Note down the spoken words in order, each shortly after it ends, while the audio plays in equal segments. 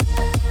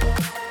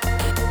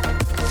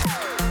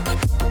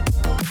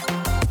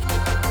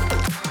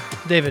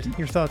David,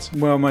 your thoughts?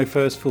 Well, my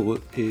first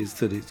thought is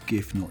that it's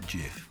GIF, not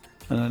GIF.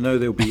 And I know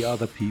there'll be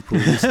other people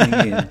listening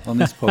in on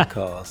this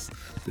podcast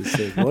that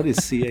say, what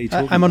is CA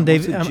talking I'm on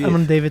about? I'm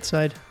on David's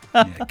side.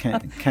 Yeah,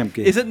 Camp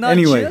GIF. Is it not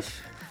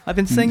GIF? I've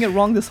been saying it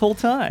wrong this whole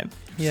time.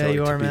 Yeah, Sorry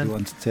you are, to be man. the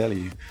one to tell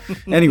you.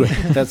 Anyway,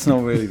 that's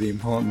not really the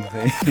important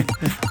thing.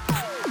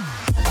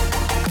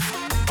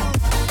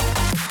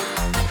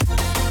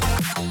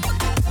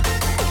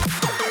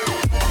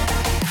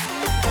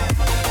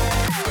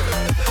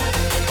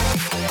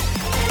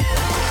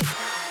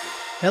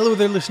 Hello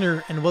there,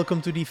 listener, and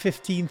welcome to the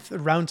 15th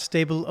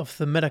Roundtable of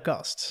the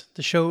Metacast,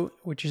 the show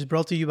which is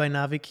brought to you by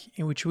Navik,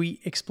 in which we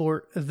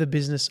explore the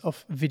business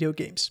of video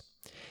games.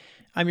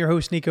 I'm your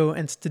host, Nico,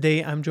 and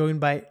today I'm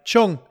joined by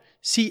Chong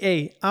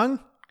C.A. Ang,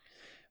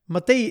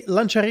 Matej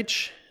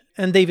Lančarič,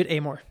 and David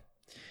Amor.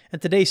 And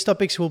today's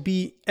topics will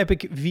be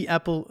Epic v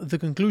Apple, The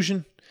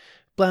Conclusion,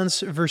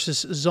 Plants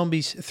vs.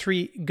 Zombies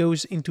 3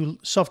 goes into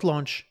soft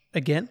launch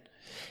again,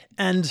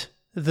 and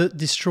the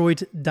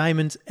Destroyed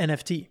Diamond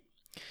NFT.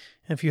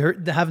 And if you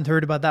haven't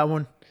heard about that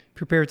one,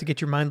 prepare to get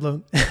your mind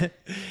blown.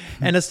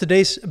 And as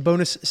today's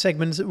bonus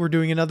segment, we're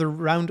doing another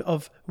round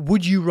of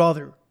Would You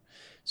Rather.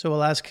 So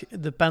I'll ask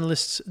the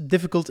panelists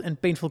difficult and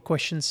painful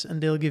questions,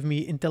 and they'll give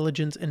me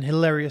intelligent and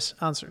hilarious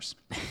answers.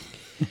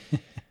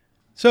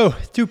 So,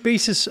 two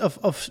pieces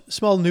of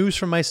small news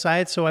from my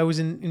side. So I was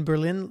in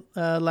Berlin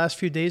last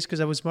few days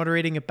because I was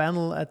moderating a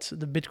panel at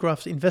the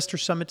Bitcraft Investor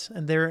Summit,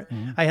 and there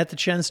I had the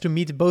chance to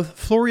meet both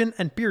Florian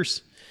and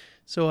Piers.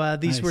 So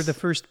these were the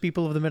first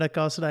people of the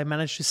Metacast that I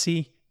managed to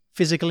see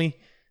physically.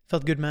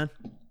 Felt good, man.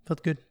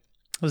 Felt good.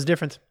 It was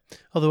different.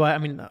 Although, I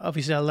mean,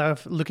 obviously I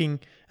love looking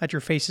at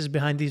your faces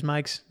behind these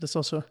mics. That's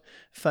also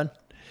fun.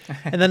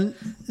 And then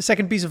the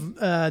second piece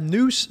of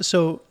news.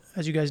 So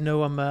as you guys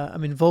know,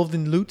 I'm involved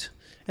in Loot.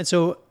 And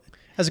so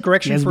as a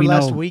correction for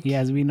last week.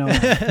 Yes, we know.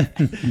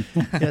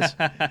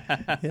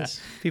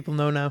 Yes, people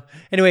know now.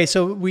 Anyway,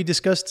 so we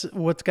discussed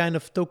what kind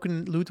of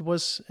token Loot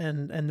was,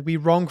 and we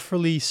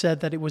wrongfully said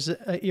that it was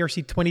a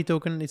ERC20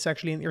 token. It's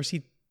actually an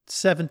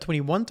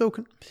ERC721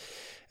 token.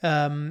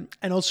 And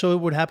also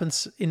what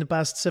happens in the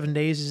past 7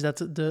 days is that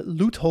the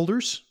Loot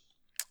holders,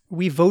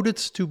 we voted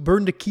to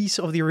burn the keys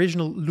of the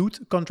original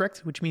Loot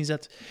contract, which means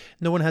that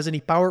no one has any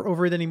power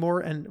over it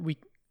anymore, and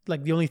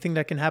the only thing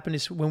that can happen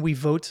is when we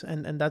vote,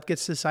 and that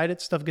gets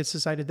decided. Stuff gets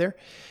decided there.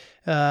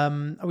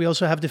 We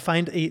also have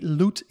defined a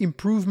Loot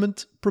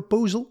improvement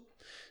proposal.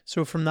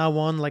 So from now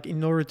on,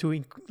 in order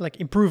to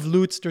improve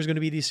Loot, there's going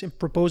to be these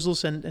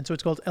proposals, and so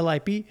it's called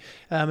LIP.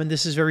 And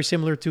this is very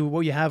similar to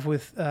what you have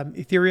with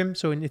Ethereum.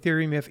 So in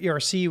Ethereum, you have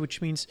ERC,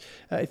 which means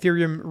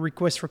Ethereum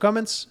request for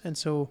comments. And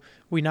so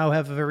we now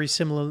have a very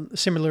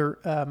similar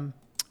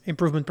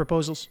improvement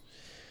proposals.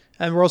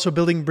 And we're also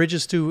building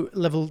bridges to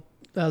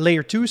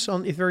layer 2s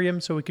on Ethereum,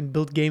 so we can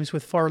build games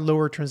with far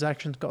lower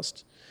transaction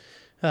costs.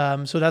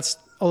 So that's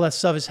all that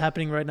stuff is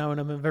happening right now, and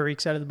I'm very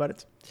excited about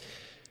it.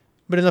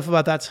 But enough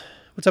about that.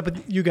 What's up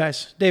with you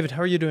guys? David,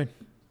 how are you doing?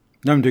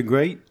 I'm doing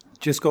great.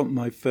 Just got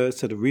my first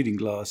set of reading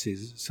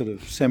glasses, sort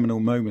of seminal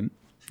moment.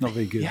 Not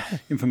very good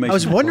information. I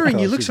was wondering,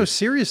 you look so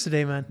serious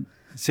today, man.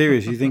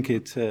 Serious? You think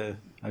it's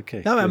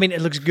okay? No, I mean, it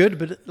looks good,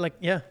 but I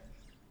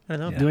don't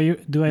know. Yeah.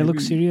 Do I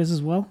look serious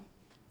as well?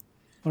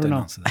 Or Don't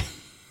not? answer that.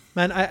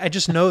 Man, I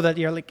just know that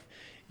you're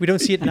we don't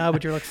see it now,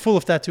 but you're full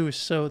of tattoos,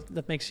 so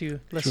that makes you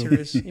less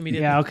serious immediately.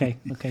 Yeah, okay,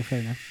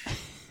 fair enough.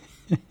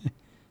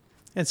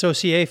 And so,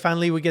 CA,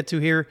 finally we get to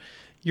hear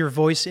your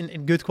voice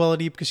in good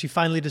quality because you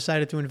finally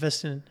decided to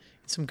invest in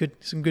some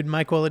good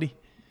mic quality.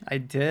 I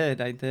did.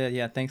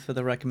 Yeah, thanks for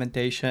the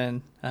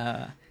recommendation.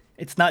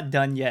 It's not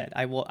done yet.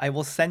 I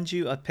will send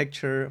you a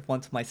picture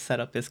once my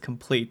setup is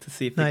complete to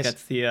see if it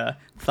gets the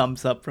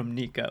thumbs up from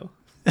Nico.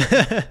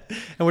 And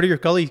what do your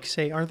colleagues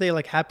say? Aren't they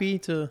happy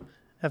to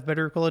have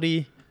better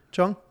quality,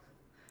 Chong?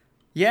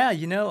 Yeah,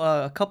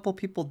 a couple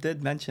people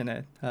did mention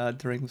it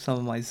during some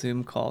of my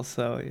Zoom calls,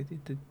 so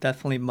it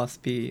definitely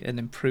must be an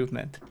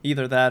improvement.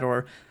 Either that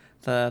or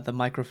the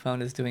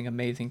microphone is doing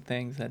amazing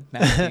things at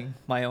matching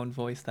my own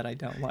voice that I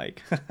don't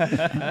like.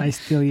 I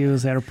still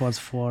use AirPods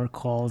for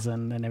calls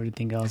and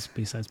everything else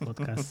besides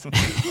podcasts.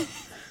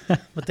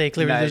 But they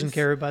clearly doesn't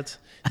care about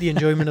the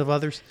enjoyment of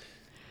others.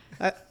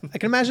 I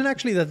can imagine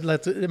actually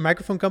that the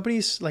microphone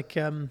companies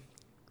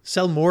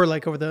sell more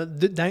over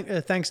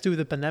thanks to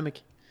the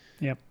pandemic.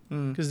 Yep.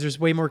 Because there's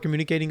way more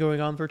communicating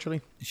going on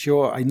virtually.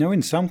 Sure. I know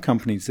in some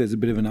companies there's a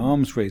bit of an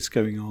arms race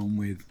going on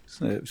with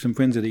some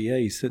friends at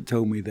EA that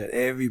told me that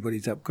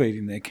everybody's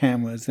upgrading their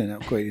cameras, then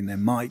upgrading their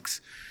mics,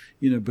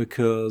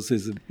 because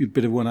there's a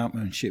bit of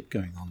one-upmanship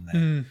going on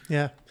there.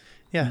 Yeah.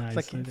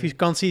 Nice, if you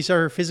can't see each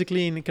other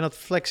physically and you cannot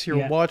flex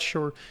your watch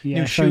or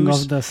new showing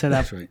shoes. off the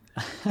setup. That's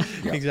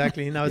right.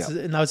 Exactly. Now it's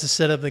a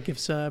setup that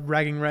gives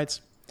bragging rights.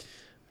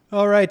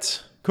 All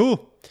right.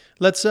 Cool.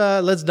 Let's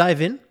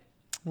dive in.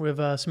 We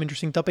have some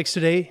interesting topics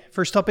today.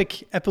 First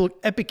topic,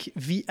 Epic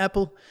v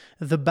Apple,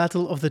 the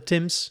battle of the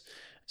Tims.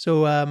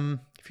 So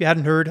If you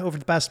hadn't heard, over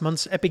the past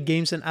months, Epic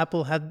Games and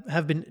Apple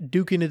have been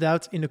duking it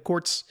out in the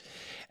courts.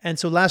 And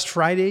so last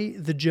Friday,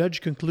 the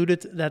judge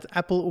concluded that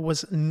Apple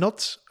was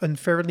not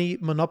unfairly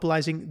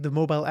monopolizing the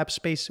mobile app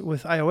space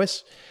with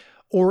iOS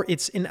or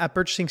its in-app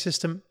purchasing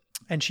system.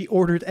 And she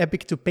ordered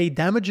Epic to pay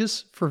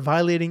damages for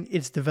violating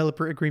its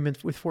developer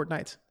agreement with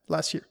Fortnite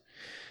last year.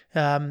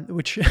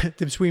 Which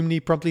Tim Sweeney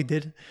promptly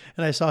did.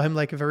 And I saw him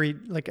I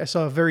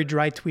saw a very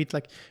dry tweet,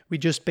 like, we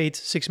just paid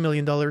 $6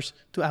 million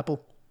to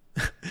Apple.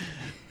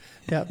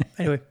 Yeah,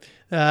 anyway.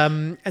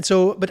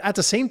 But at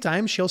the same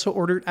time, she also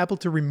ordered Apple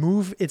to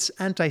remove its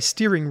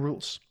anti-steering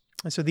rules.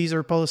 And so these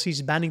are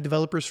policies banning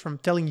developers from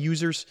telling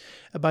users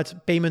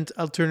about payment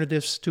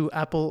alternatives to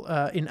Apple's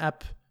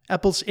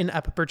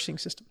in-app purchasing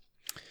system.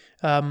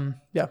 We kind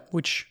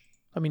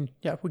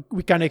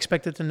of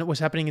expected, and it was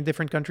happening in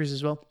different countries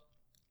as well.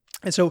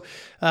 And so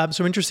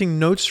some interesting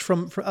notes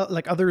from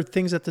other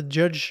things that the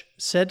judge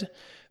said.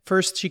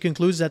 First, she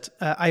concludes that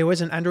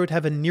iOS and Android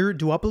have a near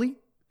duopoly,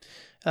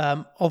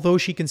 although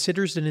she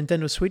considers the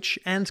Nintendo Switch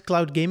and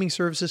cloud gaming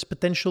services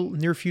potential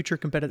near future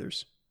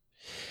competitors.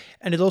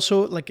 And it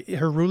also,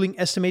 her ruling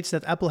estimates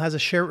that Apple has a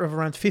share of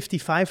around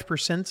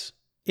 55%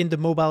 in the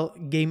mobile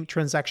game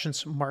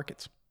transactions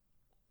market.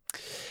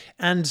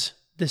 And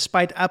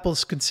despite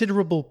Apple's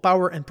considerable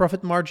power and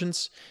profit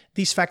margins,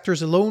 these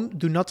factors alone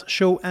do not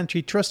show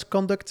antitrust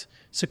conduct.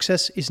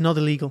 Success is not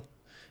illegal,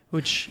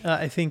 which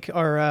I think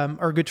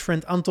our good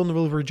friend Anton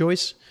will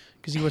rejoice,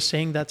 because he was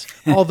saying that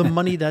all the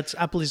money that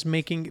Apple is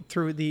making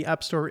through the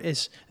App Store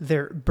is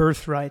their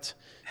birthright.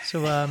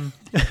 So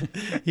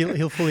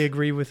he'll fully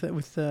agree with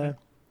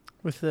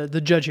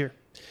the judge here.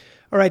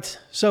 All right,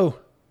 so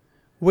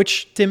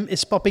which Tim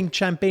is popping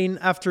champagne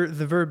after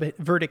the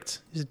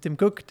verdict? Is it Tim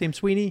Cook, Tim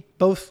Sweeney,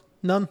 both,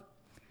 none?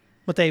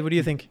 Matej, what do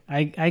you think?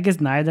 I guess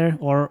neither,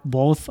 or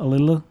both a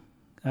little,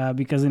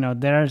 because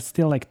there are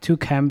still two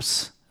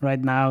camps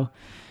right now.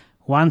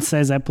 One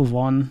says Apple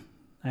won,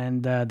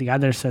 and the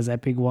other says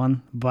Epic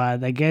won,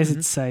 but I guess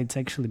it's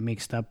actually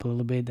mixed up a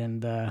little bit,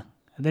 and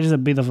there's a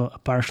bit of a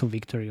partial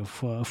victory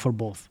for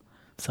both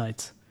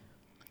sides.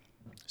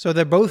 So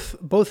they're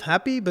both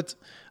happy, but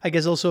I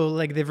guess also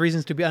they have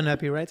reasons to be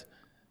unhappy, right?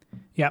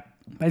 Yeah,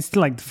 but it's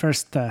still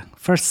the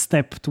first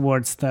step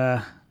towards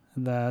the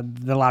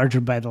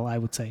larger battle, I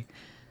would say.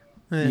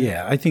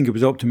 Yeah, I think it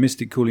was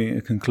optimistic calling it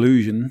a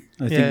conclusion.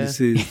 I think this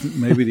is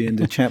maybe the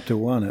end of chapter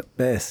 1 at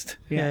best.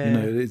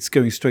 It's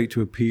going straight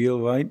to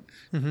appeal, right?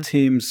 Mm-hmm.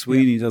 Tim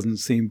Sweeney doesn't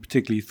seem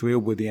particularly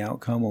thrilled with the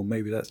outcome, or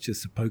maybe that's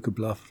just a poker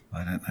bluff.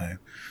 I don't know.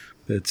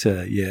 But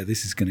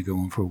this is going to go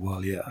on for a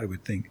while, I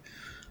would think.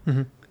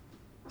 Mm-hmm.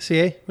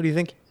 CA, what do you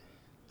think?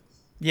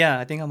 Yeah,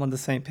 I think I'm on the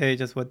same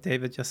page as what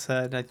David just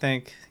said. I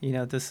think,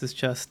 this is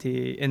just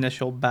the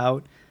initial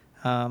bout.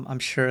 I'm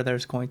sure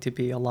there's going to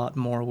be a lot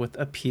more with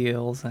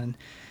appeals and,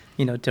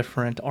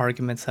 different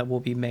arguments that will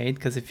be made.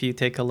 Because if you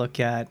take a look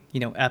at,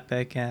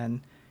 Epic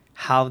and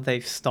how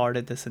they've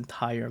started this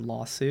entire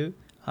lawsuit,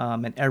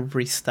 and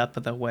every step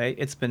of the way,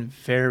 it's been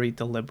very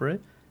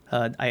deliberate.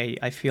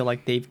 I feel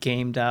like they've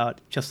gamed out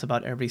just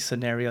about every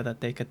scenario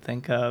that they could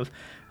think of,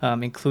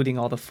 including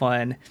all the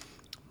fun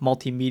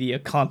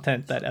multimedia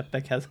content that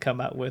Epic has come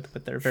out with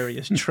their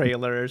various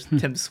trailers,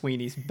 Tim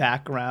Sweeney's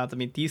background. I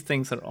mean, these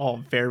things are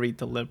all very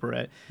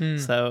deliberate.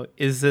 So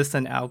is this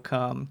an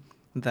outcome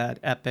that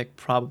Epic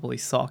probably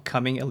saw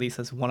coming, at least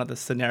as one of the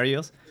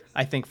scenarios?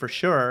 I think for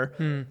sure.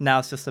 Now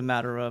it's just a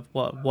matter of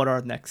what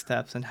are next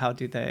steps and how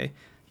do they,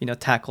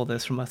 tackle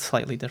this from a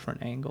slightly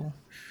different angle.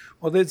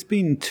 Well, there's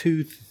been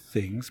two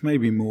things,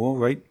 maybe more,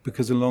 right?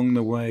 Because along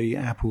the way,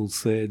 Apple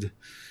said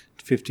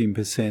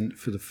 15%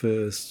 for the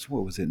first,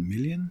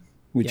 million?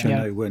 Which I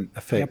know won't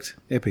affect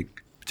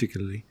Epic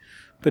particularly,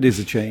 but is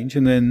a change.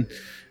 And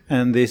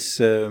this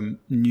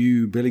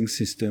new billing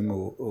system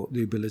or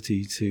the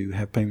ability to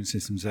have payment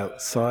systems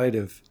outside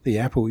of the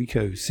Apple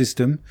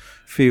ecosystem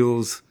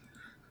feels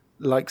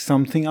like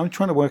something. I'm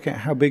trying to work out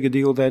how big a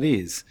deal that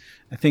is.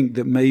 I think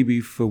that maybe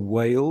for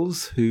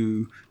whales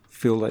who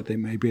feel like they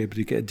may be able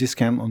to get a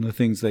discount on the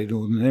things they'd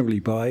ordinarily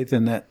buy,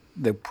 then that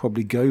they'll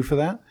probably go for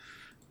that.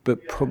 But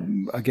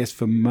I guess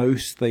for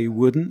most they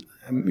wouldn't.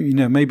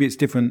 Maybe it's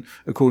different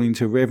according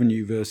to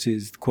revenue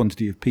versus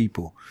quantity of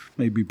people.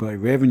 Maybe by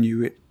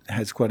revenue it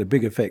has quite a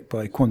big effect.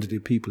 By quantity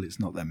of people, it's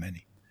not that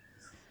many.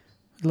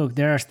 Look,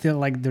 there are still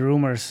the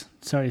rumors.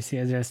 Sorry,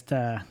 just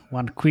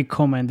one quick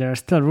comment. There are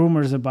still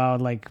rumors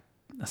about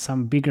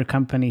some bigger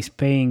companies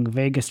paying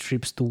Vegas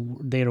trips to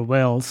their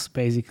whales,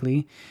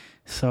 basically.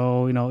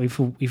 So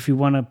if you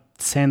want to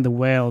send a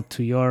whale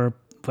to your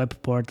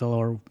web portal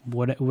or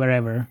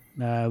wherever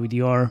with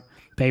your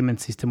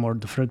payment system or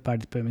the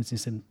third-party payment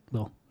system,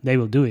 well, they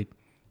will do it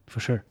for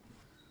sure.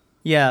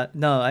 Yeah,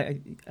 no, I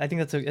think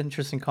that's an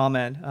interesting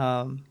comment.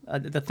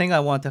 The thing I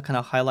want to kind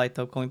of highlight,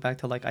 though, going back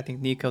to I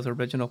think Nico's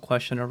original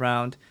question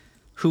around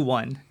who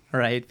won,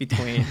 right,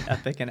 between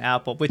Epic and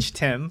Apple, which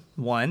Tim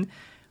won.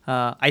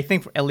 I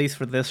think at least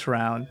for this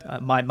round,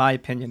 my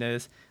opinion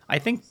is I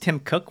think Tim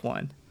Cook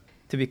won,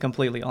 to be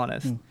completely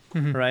honest.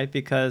 Mm-hmm. Right?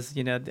 Because,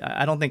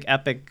 I don't think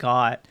Epic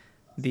got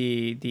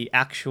the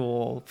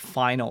actual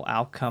final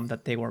outcome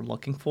that they were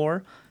looking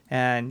for.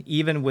 And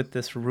even with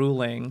this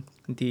ruling,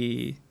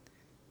 the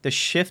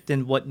shift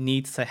in what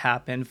needs to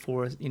happen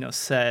for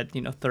said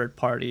third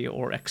party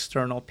or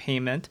external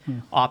payment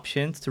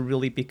options to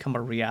really become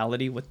a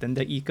reality within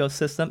the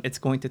ecosystem, it's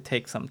going to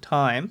take some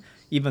time,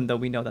 even though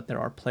we know that there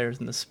are players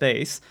in the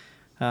space,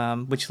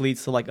 which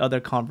leads to like other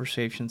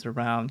conversations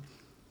around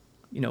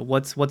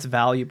what's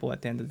valuable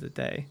at the end of the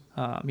day.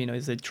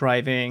 Is it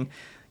driving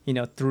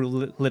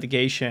through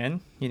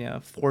litigation,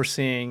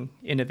 forcing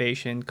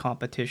innovation,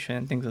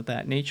 competition, things of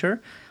that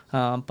nature.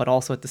 But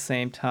also at the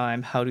same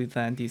time, how do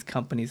then these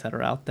companies that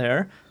are out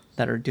there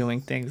that are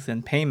doing things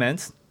in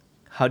payments,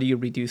 how do you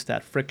reduce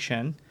that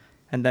friction?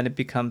 And then it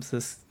becomes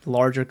this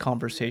larger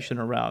conversation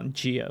around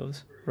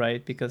geos,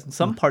 right? Because in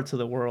some parts of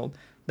the world,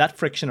 that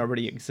friction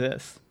already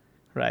exists,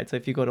 right? So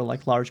if you go to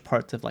like large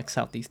parts of like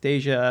Southeast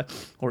Asia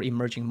or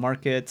emerging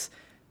markets,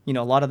 a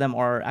lot of them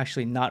are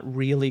actually not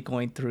really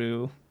going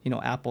through,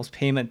 Apple's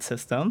payment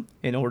system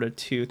in order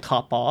to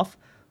top off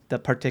the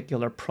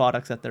particular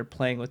products that they're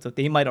playing with. So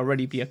they might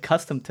already be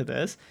accustomed to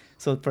this.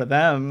 So for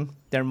them,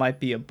 there might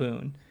be a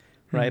boon,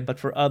 right? But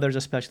for others,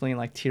 especially in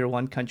like tier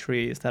 1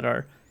 countries that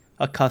are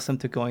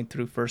accustomed to going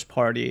through first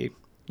party,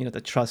 the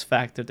trust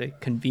factor, the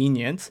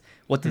convenience,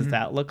 what does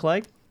that look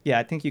like? Yeah,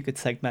 I think you could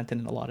segment it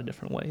in a lot of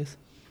different ways.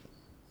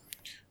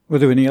 Were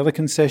there any other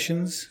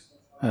concessions?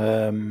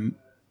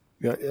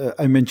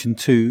 I mentioned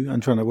 2.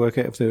 I'm trying to work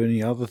out if there are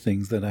any other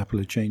things that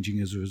Apple are changing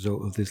as a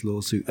result of this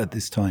lawsuit at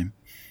this time.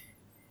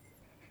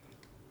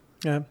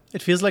 Yeah,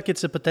 it feels like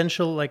it's a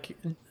potential like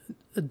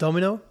a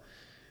domino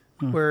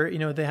where,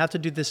 they have to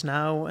do this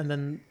now, and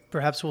then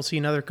perhaps we'll see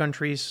in other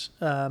countries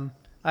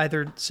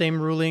either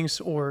same rulings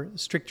or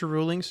stricter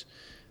rulings.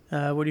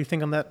 What do you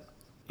think on that?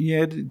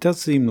 Yeah, it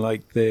does seem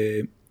like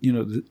they're,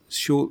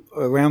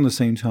 around the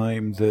same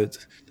time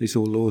that they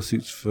saw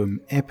lawsuits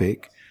from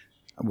Epic,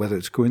 whether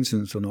it's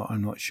coincidence or not,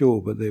 I'm not sure,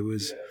 but there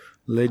was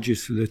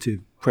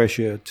legislative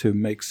pressure to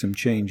make some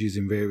changes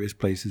in various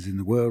places in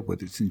the world,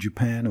 whether it's in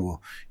Japan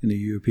or in the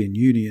European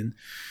Union.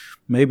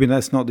 Maybe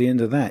that's not the end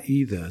of that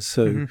either.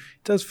 So it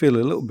does feel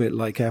a little bit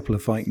like Apple are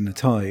fighting the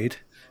tide.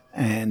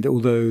 And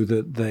although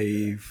that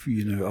they've,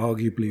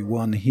 arguably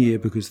won here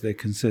because their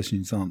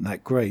concessions aren't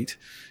that great,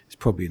 it's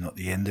probably not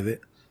the end of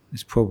it.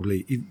 It's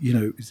probably,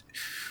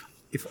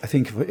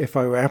 if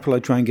I were Apple,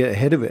 I'd try and get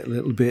ahead of it a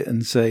little bit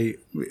and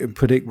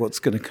predict what's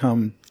going to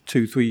come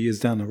 2-3 years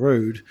down the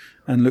road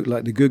and look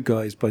like the good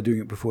guys by doing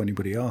it before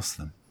anybody asks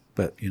them.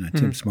 But,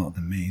 Tim's smarter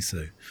than me,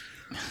 so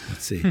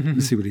let's see.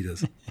 Let's see what he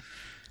does.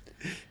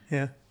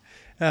 Yeah.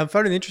 I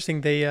found it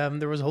interesting.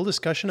 There was a whole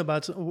discussion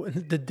about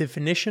the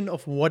definition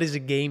of what is a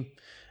game.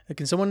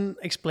 Can someone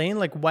explain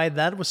why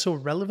that was so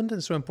relevant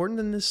and so important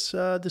in this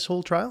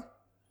whole trial?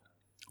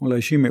 Well, I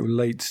assume it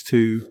relates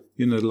to,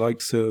 the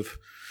likes of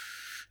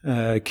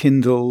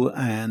Kindle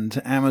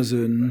and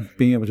Amazon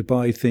being able to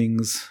buy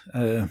things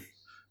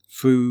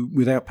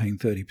without paying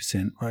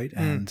 30%, right?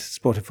 And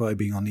Spotify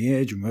being on the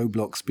edge and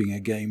Roblox being a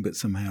game, but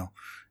somehow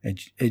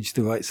edge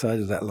the right side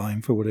of that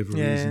line for whatever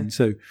reason.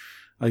 So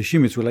I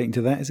assume it's relating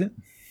to that, is it?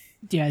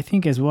 Yeah, I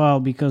think as well,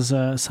 because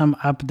some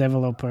app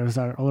developers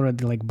are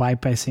already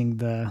bypassing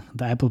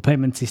the Apple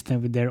payment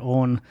system with their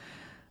own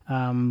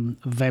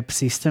web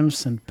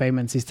systems and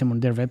payment system on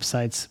their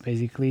websites,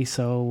 basically.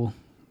 So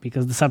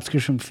because the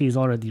subscription fee is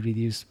already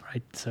reduced,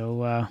 right?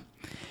 So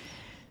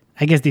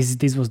I guess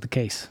this was the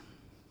case.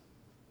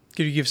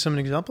 Could you give some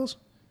examples?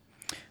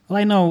 Well,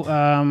 I know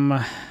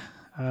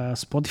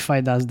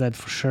Spotify does that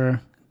for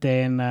sure.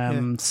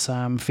 Then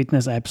some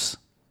fitness apps.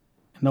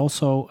 And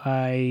also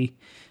I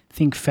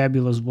think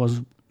Fabulous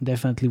was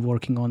definitely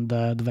working on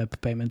the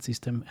web payment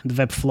system and the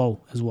web flow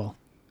as well.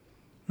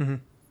 Mm-hmm.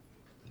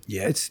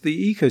 Yeah, it's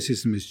the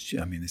ecosystem this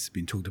has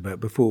been talked about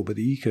before, but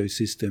the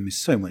ecosystem is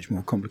so much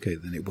more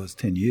complicated than it was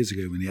 10 years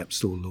ago when the App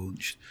Store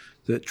launched,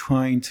 that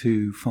trying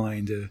to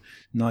find a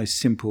nice,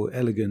 simple,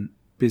 elegant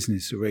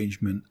business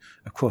arrangement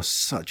across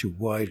such a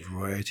wide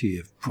variety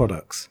of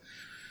products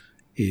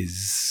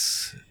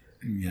is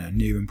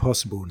near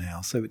impossible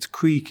now. So it's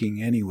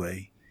creaking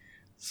anyway.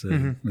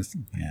 So let's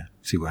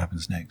see what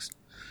happens next.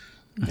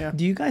 Yeah.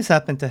 Do you guys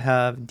happen to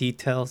have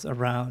details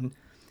around,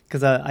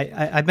 because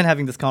I've been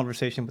having this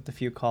conversation with a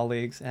few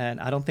colleagues, and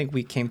I don't think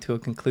we came to a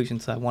conclusion,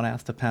 so I want to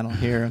ask the panel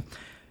here.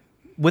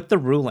 With the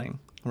ruling,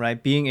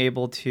 right, being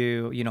able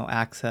to,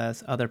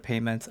 access other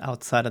payments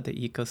outside of the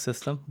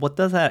ecosystem, what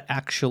does that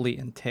actually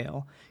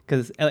entail?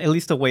 Because at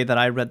least the way that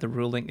I read the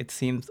ruling, it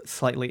seems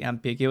slightly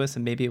ambiguous,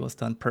 and maybe it was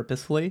done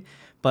purposefully.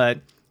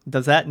 But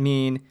does that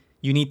mean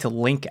you need to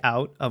link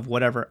out of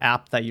whatever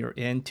app that you're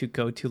in to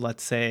go to,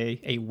 let's say,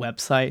 a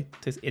website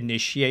to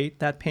initiate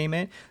that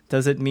payment?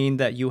 Does it mean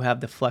that you have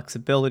the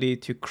flexibility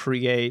to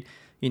create,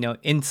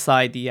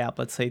 inside the app,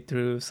 let's say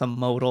through some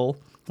modal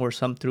or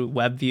some through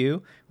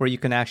WebView, where you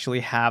can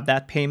actually have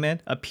that payment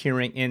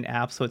appearing in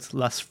app so it's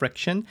less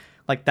friction?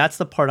 That's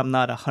the part I'm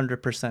not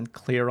 100%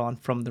 clear on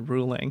from the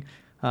ruling.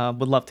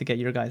 Would love to get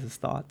your guys'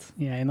 thoughts.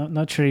 Yeah, I'm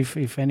not sure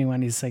if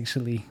anyone is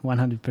actually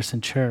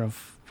 100% sure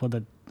of what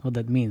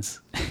that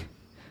means.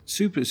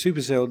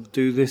 Supercell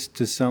do this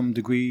to some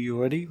degree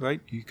already,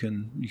 right? You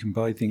can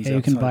buy things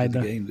outside of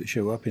the game that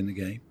show up in the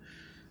game.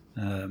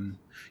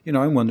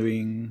 I'm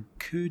wondering,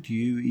 could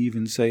you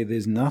even say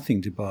there's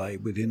nothing to buy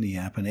within the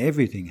app and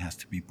everything has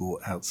to be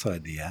bought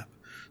outside the app,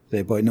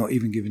 thereby not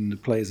even giving the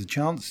players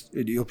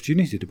the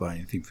opportunity to buy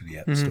anything for the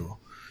App Store?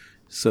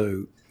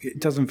 So it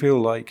doesn't feel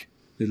like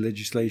the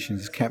legislation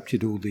has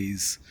captured all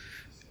these.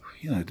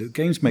 The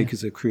games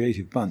makers are a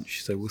creative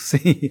bunch, so we'll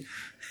see.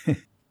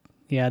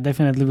 Yeah,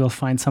 definitely we'll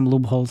find some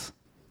loopholes.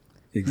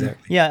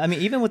 Exactly. Yeah, I mean,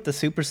 even with the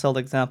Supercell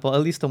example, at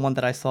least the one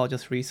that I saw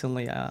just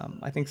recently,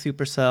 I think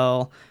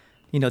Supercell,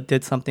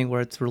 did something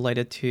where it's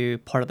related to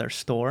part of their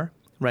store,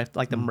 right?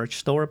 Like the merch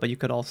store, but you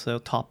could also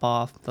top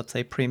off, let's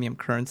say, premium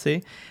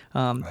currency.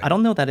 Right. I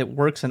don't know that it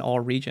works in all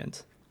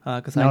regions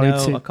because I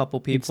know a couple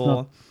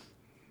people,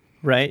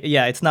 right?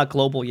 Yeah, it's not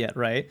global yet,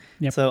 right?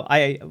 Yep. So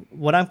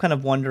what I'm kind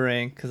of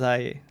wondering,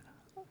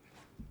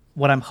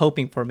 what I'm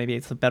hoping for, maybe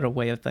it's a better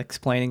way of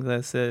explaining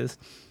this, is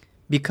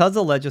because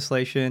the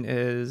legislation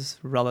is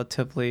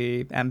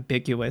relatively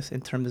ambiguous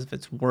in terms of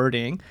its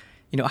wording,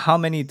 how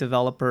many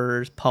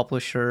developers,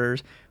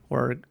 publishers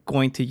are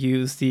going to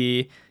use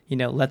the,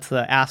 let's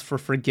ask for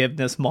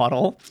forgiveness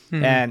model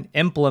and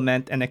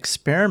implement and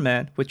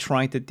experiment with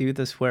trying to do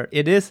this where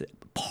it is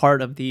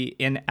part of the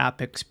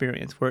in-app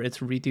experience, where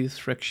it's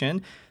reduced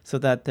friction so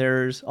that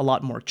there's a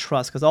lot more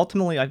trust. Because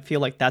ultimately, I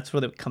feel like that's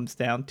what it comes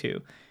down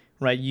to.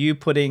 Right, you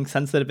putting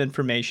sensitive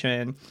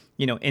information,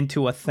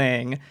 into a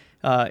thing,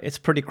 it's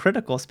pretty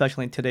critical,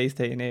 especially in today's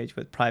day and age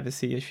with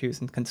privacy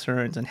issues and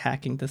concerns and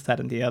hacking this, that,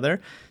 and the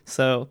other.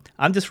 So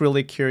I'm just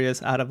really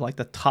curious, out of like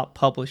the top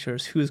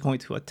publishers, who's going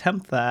to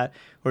attempt that,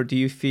 or do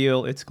you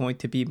feel it's going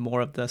to be more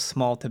of the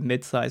small to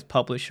mid-sized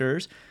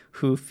publishers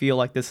who feel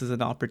like this is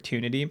an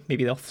opportunity?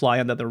 Maybe they'll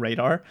fly under the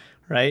radar,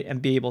 right,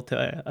 and be able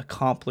to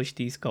accomplish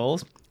these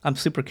goals. I'm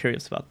super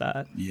curious about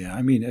that. Yeah,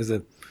 I mean, as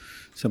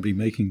somebody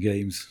making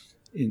games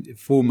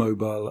for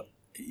mobile,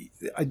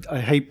 I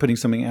hate putting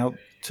something out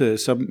to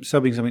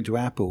subbing something to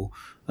Apple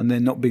and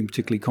then not being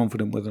particularly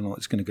confident whether or not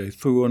it's going to go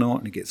through or not,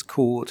 and it gets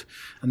caught.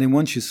 And then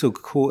once you're so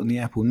caught in the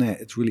Apple net,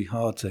 it's really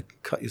hard to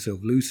cut yourself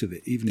loose of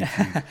it, even if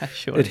you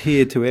sure.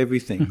 adhere to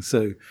everything.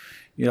 So,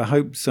 I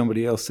hope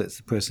somebody else sets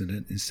the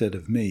precedent instead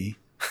of me.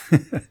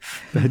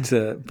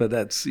 but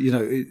that's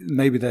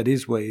maybe that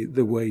is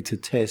the way to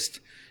test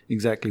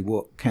exactly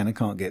what can and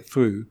can't get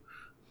through.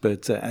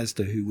 But as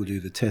to who will do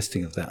the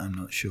testing of that, I'm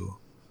not sure.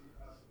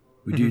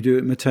 Would you do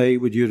it, Matej?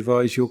 Would you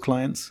advise your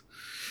clients?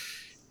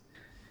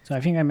 So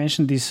I think I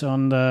mentioned this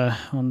on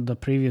the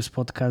previous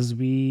podcast.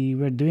 We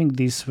were doing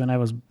this when I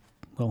was,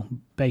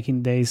 back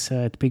in days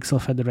at Pixel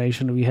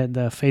Federation. We had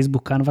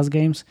Facebook Canvas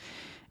games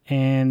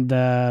and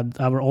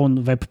our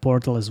own web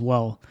portal as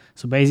well.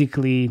 So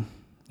basically,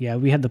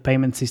 we had the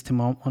payment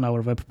system on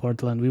our web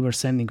portal, and we were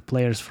sending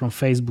players from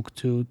Facebook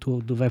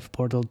to the web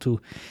portal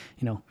to,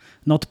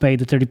 not pay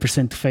the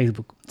 30% to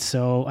Facebook.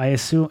 So I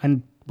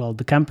assume,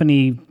 the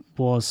company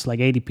was like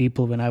 80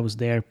 people when I was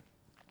there,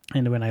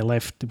 and when I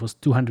left, it was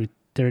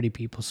 230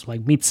 people. So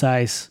like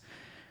mid-size,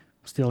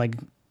 still like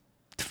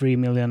 3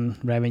 million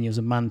revenues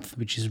a month,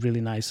 which is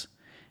really nice.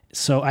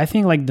 So I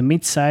think like the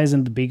mid-size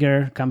and the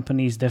bigger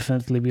companies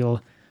definitely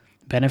will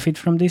benefit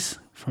from this.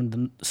 From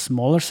the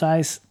smaller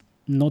size,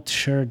 not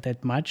sure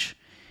that much,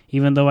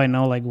 even though I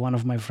know like one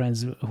of my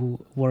friends who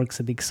works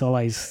at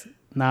Xsola is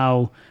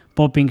now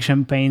popping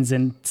champagnes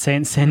and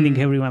sending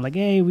everyone like,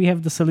 hey, we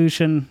have the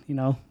solution, do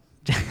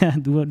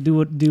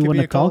you want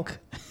to talk?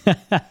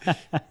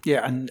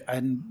 Yeah,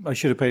 and I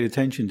should have paid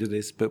attention to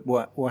this, but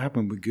what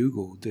happened with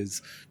Google?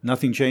 Does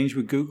nothing change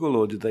with Google,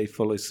 or did they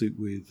follow suit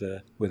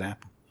with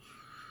Apple?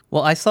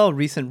 Well, I saw a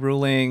recent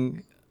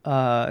ruling,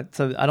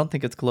 so I don't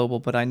think it's global,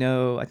 but I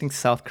think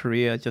South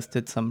Korea just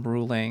did some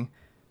ruling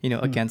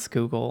against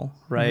Google,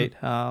 right?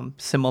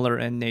 Similar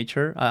in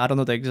nature. I don't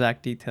know the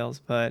exact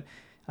details, but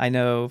I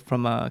know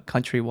from a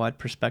countrywide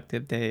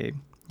perspective, they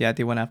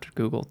went after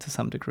Google to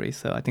some degree.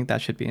 So I think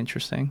that should be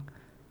interesting.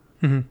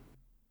 Mm-hmm.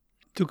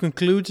 To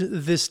conclude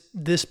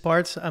this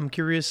part, I'm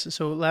curious.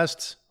 So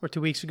last or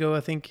 2 weeks ago,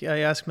 I think I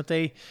asked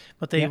Matej,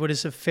 what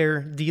is a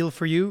fair deal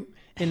for you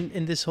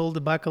in this whole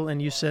debacle?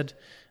 And you said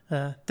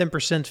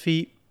 10%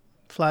 fee,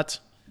 flat,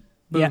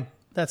 boom. Yeah.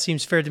 That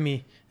seems fair to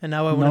me. And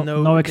now I want to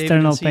know... No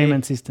external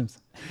payment systems.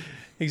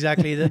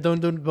 Exactly.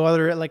 Don't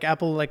bother. Like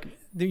Apple, like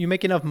you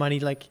make enough money.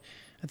 Like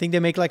I think they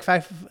make like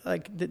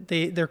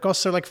their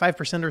costs are like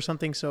 5% or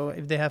something. So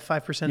if they have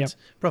 5%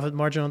 profit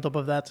margin on top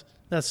of that,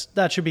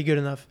 that should be good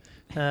enough.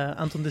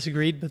 Anton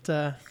disagreed,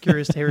 but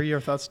curious to hear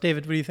your thoughts.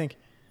 David, what do you think?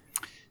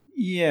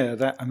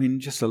 Yeah,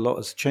 just a lot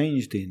has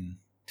changed in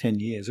 10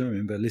 years. I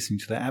remember listening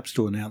to the App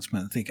Store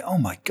announcement and thinking, oh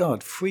my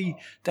God, free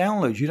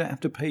downloads. You don't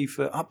have to pay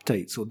for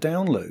updates or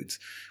downloads.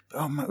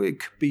 It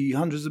could be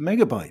hundreds of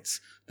megabytes.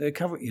 They're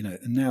covering,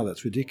 and now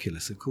that's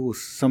ridiculous. Of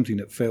course, something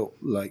that felt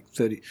like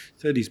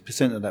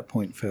 30% at that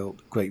point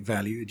felt great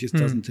value. It just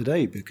doesn't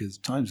today because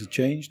times have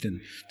changed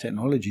and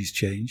technology's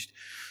changed.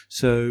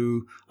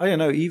 So I don't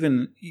know,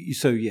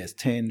 yes,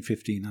 10,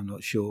 15, I'm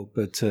not sure.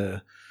 But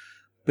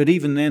But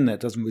even then, that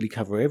doesn't really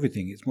cover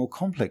everything. It's more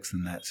complex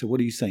than that. So what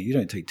are you saying? You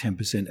don't take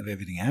 10% of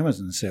everything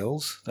Amazon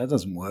sells. That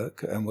doesn't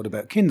work. And what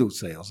about Kindle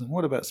sales? And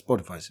what about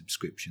Spotify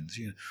subscriptions?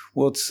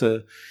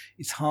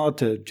 It's hard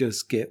to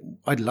just get.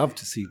 I'd love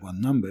to see one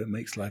number. It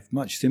makes life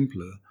much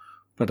simpler.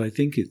 But I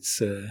think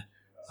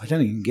I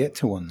don't even get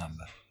to one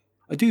number.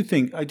 I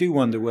do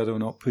wonder whether or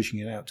not pushing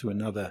it out to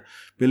another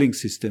billing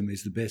system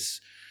is the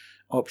best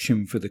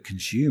option for the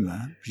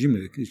consumer.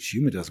 Presumably the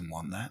consumer doesn't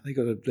want that. They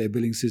got their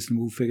billing system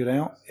all figured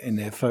out in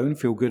their phone,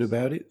 feel good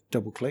about it,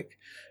 double click.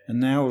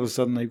 And now all of a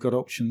sudden they've got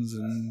options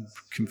and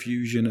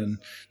confusion, and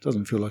it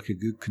doesn't feel like a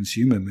good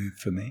consumer move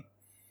for me.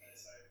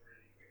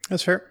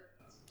 That's fair.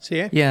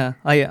 See, Yeah,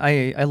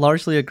 I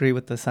largely agree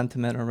with the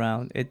sentiment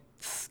around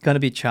it's going to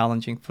be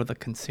challenging for the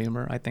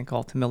consumer, I think,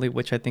 ultimately,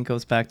 which I think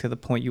goes back to the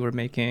point you were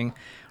making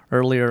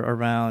earlier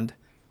around,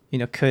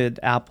 could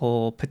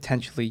Apple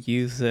potentially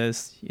use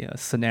this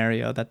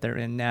scenario that they're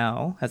in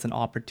now as an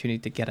opportunity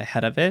to get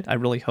ahead of it? I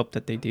really hope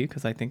that they do,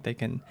 because I think they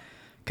can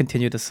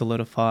continue to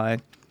solidify,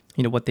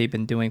 what they've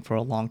been doing for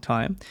a long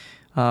time.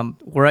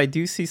 Where I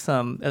do see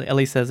some, at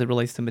least as it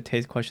relates to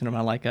Matei's question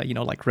around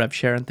like rev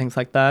share and things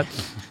like that,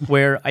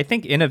 where I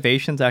think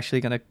innovation's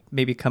actually going to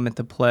maybe come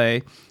into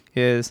play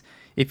is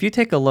if you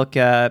take a look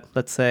at,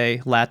 let's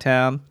say,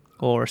 LATAM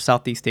or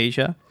Southeast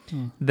Asia,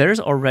 there's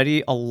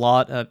already a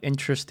lot of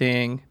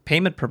interesting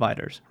payment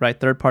providers, right?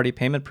 Third-party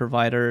payment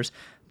providers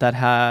that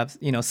have,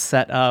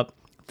 set up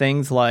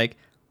things like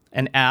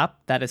an app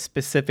that is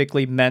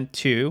specifically meant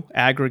to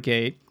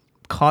aggregate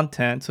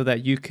content so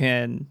that you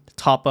can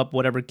top up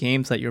whatever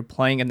games that you're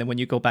playing. And then when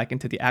you go back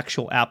into the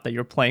actual app that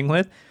you're playing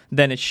with,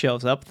 then it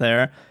shows up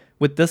there.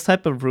 With this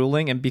type of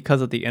ruling, and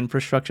because of the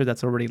infrastructure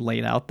that's already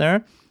laid out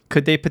there,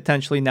 could they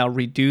potentially now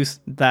reduce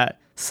that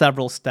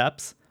several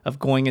steps of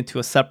going into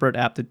a separate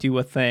app to do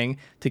a thing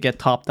to get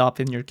topped off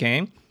in your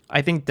game?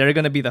 I think they're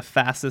going to be the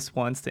fastest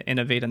ones to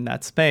innovate in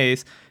that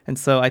space. And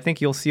so I think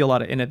you'll see a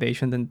lot of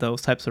innovation in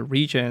those types of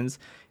regions.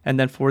 And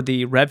then for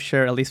the rev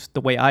share, at least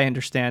the way I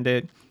understand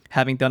it,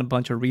 having done a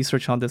bunch of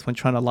research on this when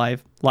trying to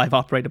live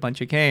operate a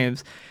bunch of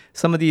games,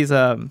 some of these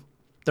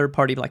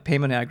third-party like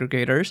payment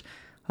aggregators,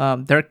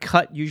 their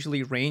cut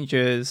usually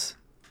ranges,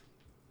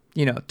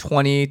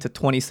 20 to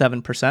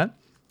 27%.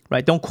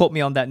 Right? Don't quote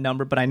me on that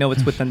number, but I know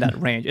it's within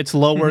that range. It's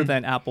lower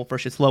than Apple for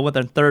sure. It's lower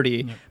than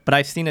 30, but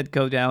I've seen it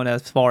go down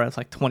as far as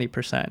like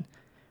 20%,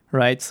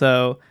 right?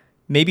 So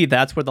maybe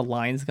that's where the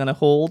line's going to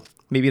hold.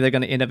 Maybe they're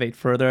going to innovate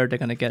further. They're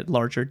going to get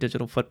larger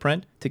digital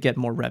footprint to get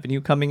more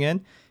revenue coming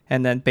in.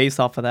 And then based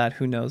off of that,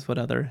 who knows what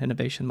other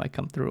innovation might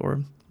come through,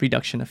 or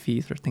reduction of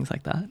fees or things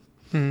like that.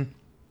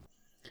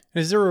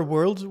 Is there a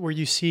world where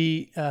you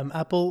see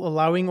Apple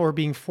allowing or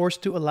being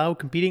forced to allow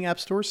competing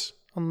app stores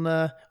on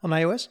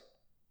iOS?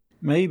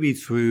 Maybe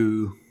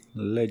through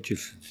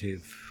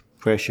legislative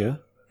pressure.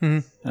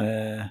 I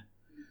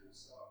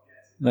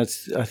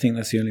think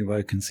that's the only way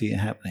I can see it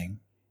happening.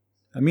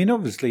 I mean,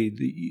 obviously,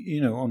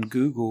 on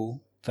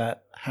Google,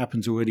 that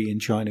happens already in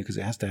China because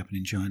it has to happen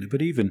in China.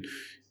 But even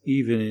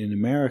in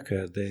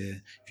America,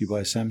 if you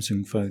buy a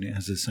Samsung phone, it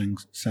has a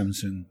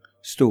Samsung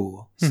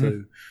store.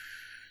 So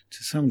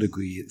to some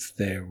degree, it's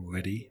there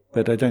already.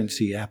 But I don't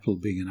see Apple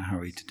being in a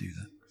hurry to do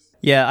that.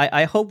 Yeah,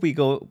 I hope we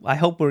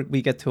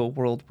get to a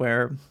world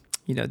where,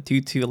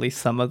 due to at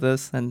least some of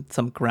this and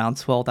some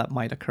groundswell that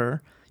might occur,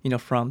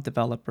 from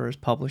developers,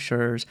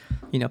 publishers,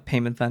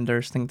 payment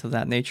vendors, things of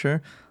that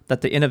nature,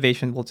 that the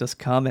innovation will just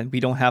come and we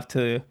don't have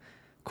to,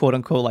 quote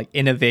unquote, like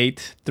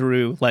innovate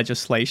through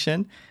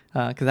legislation.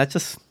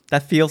 Because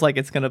that feels like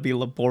it's going to be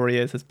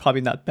laborious. It's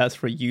probably not best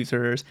for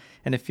users,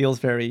 and it feels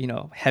very,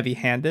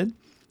 heavy-handed.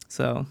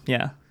 So,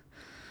 yeah.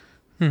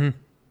 And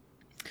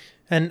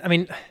I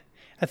mean,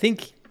 I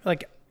think,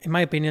 like, in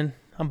my opinion,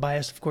 I'm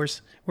biased, of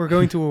course, we're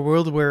going to a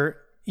world where,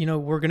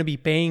 we're going to be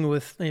paying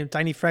with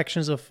tiny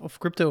fractions of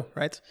crypto,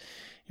 right?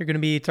 You're going to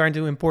be trying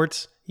to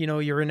import,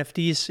 your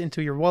NFTs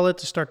into your wallet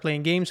to start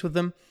playing games with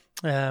them.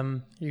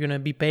 You're going to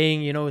be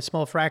paying,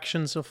 small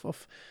fractions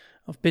of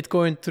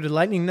Bitcoin to the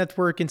Lightning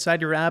Network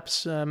inside your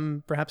apps.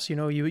 Perhaps,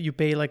 you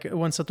pay like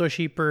 1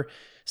 Satoshi per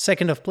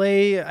second of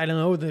play. I don't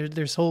know.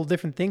 There's whole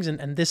different things.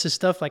 And this is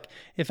stuff like,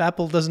 if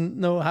Apple doesn't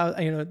know how,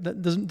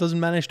 doesn't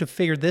manage to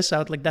figure this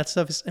out, like that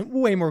stuff is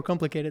way more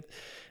complicated.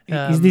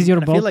 Is this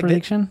your bold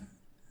prediction?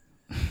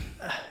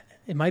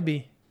 It might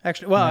be.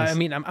 Actually, well, nice. I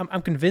mean,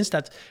 I'm convinced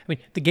that,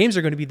 the games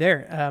are going to be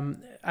there.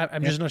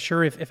 I'm just not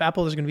sure if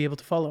Apple is going to be able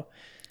to follow.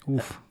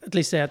 At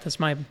least that's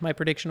my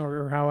prediction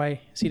or how I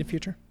see the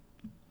future.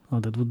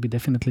 Well, that would be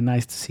definitely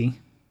nice to see.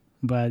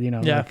 But,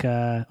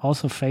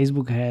 also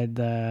Facebook had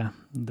the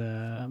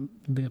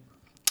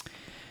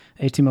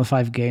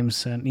HTML5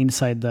 games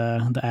inside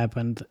the app.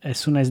 And as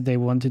soon as they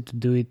wanted to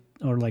do it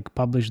or like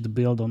publish the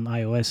build on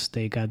iOS,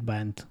 they got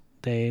banned.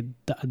 The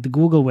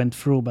Google went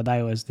through, but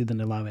iOS didn't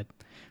allow it.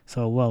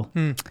 So,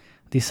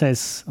 this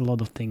says a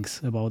lot of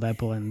things about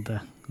Apple and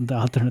the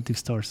alternative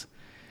stores.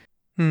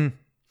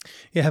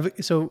 Yeah,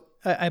 so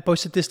I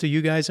posted this to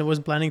you guys. I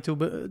wasn't planning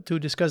to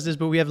discuss this,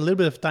 but we have a little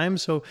bit of time.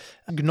 So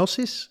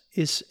Gnosis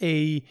is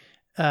a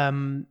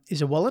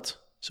wallet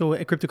so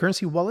a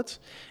cryptocurrency wallet,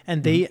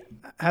 and they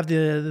have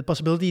the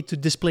possibility to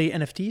display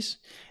NFTs.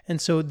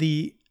 And so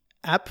the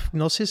app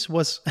Gnosis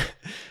was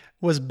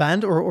was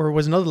banned or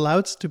was not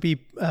allowed to be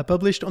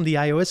published on the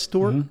iOS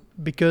store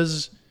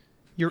because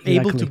you're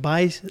able to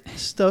buy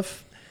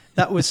stuff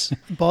that was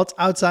bought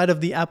outside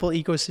of the Apple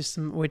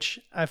ecosystem, which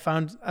I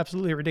found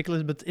absolutely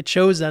ridiculous. But it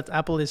shows that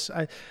Apple is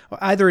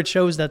either it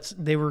shows that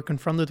they were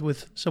confronted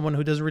with someone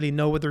who doesn't really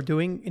know what they're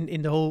doing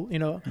in the whole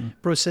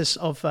process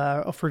of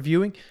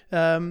reviewing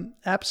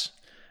apps,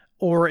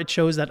 or it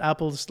shows that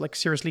Apple's like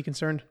seriously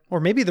concerned, or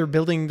maybe they're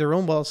building their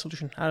own wallet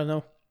solution. I don't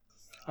know.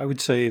 I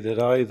would say that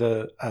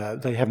either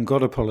they haven't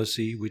got a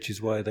policy, which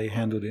is why they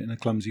handled it in a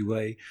clumsy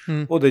way,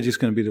 or they're just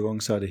going to be the wrong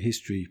side of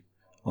history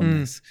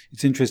on this.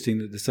 It's interesting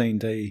that the same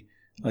day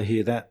I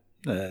hear that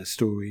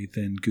story,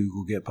 then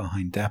Google get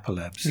behind Dapper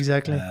Labs.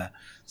 Exactly.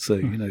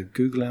 So,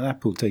 Google and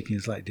Apple taking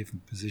a slightly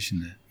different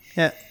position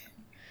there.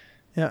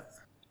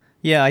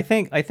 Yeah, I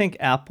think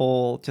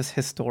Apple, just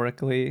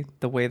historically,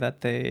 the way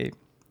that they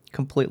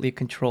completely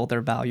control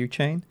their value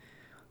chain,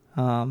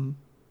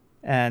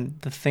 and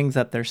the things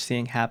that they're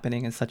seeing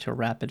happening in such a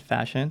rapid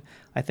fashion,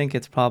 I think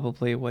it's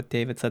probably what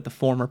David said, the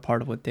former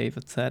part of what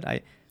David said.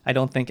 I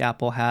don't think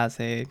Apple has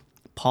a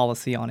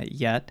policy on it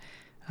yet.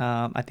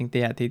 I think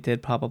they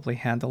did probably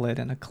handle it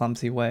in a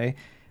clumsy way.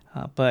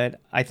 But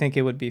I think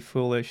it would be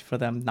foolish for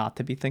them not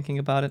to be thinking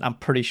about it. I'm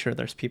pretty sure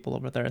there's people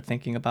over there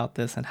thinking about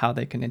this and how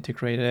they can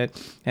integrate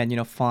it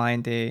and,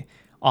 find a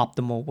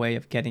optimal way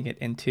of getting it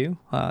into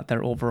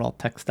their overall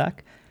tech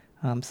stack.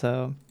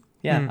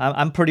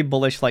 I'm pretty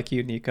bullish like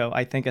you, Nico.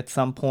 I think at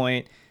some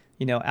point,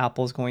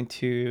 Apple's going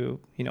to,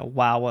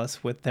 wow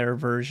us with their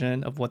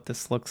version of what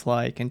this looks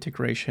like,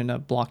 integration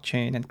of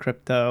blockchain and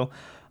crypto.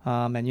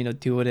 And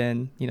do it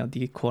in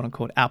the quote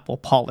unquote Apple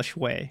polish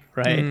way,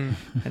 right?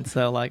 And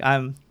so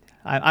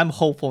I'm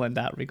hopeful in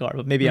that regard,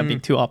 but maybe I'm being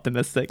too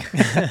optimistic.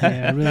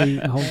 Yeah, really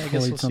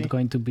hopeful it's not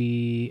going to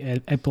be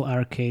Apple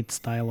Arcade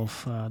style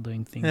of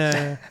doing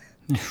things.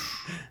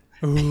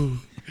 Ooh,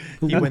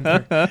 he went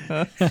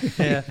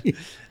there.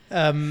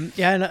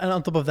 And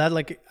on top of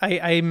that,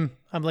 I'm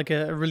like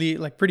a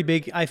really pretty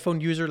big iPhone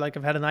user. Like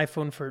I've had an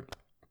iPhone for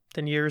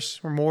 10 years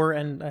or more,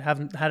 and I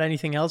haven't had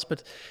anything else,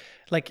 but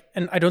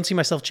and I don't see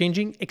myself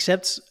changing,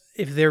 except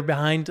if they're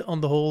behind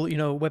on the whole,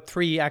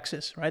 Web3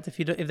 access, right?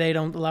 If they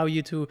don't allow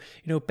you to,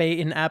 pay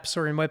in apps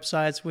or in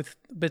websites with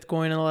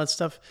Bitcoin and all that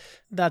stuff,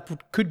 that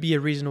could be a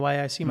reason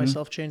why I see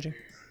myself changing.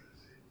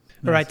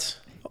 Nice. All right,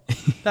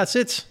 that's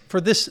it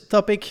for this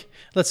topic.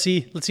 Let's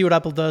see what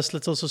Apple does.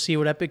 Let's also see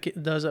what Epic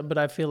does. But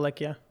I feel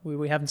like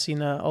we haven't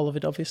seen all of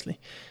it, obviously,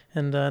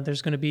 and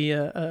there's going to be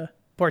a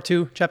part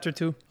 2, chapter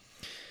 2.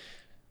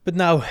 But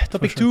now,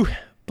 topic 2.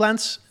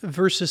 Plants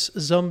vs.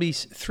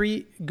 Zombies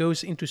 3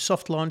 goes into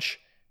soft launch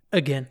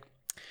again.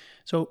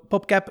 So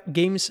PopCap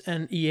Games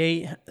and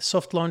EA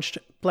soft launched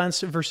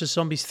Plants vs.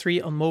 Zombies 3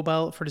 on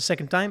mobile for the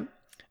second time.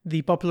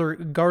 The popular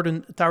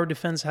Garden Tower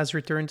Defense has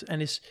returned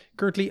and is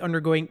currently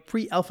undergoing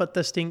pre-alpha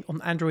testing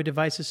on Android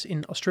devices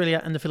in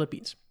Australia and the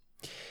Philippines.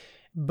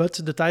 But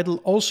the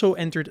title also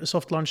entered a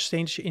soft launch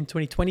stage in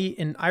 2020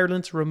 in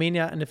Ireland,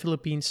 Romania, and the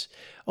Philippines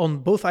on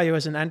both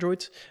iOS and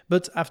Android.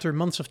 But after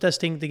months of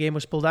testing, the game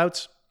was pulled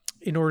out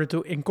in order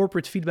to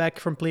incorporate feedback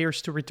from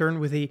players to return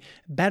with a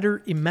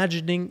better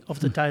imagining of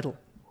the title,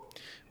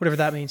 whatever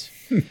that means.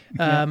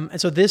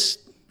 And so this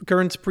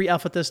current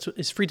pre-alpha test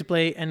is free to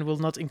play and will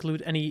not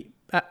include any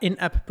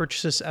in-app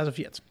purchases as of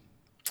yet.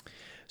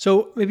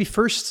 So maybe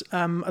first,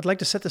 I'd like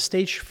to set the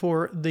stage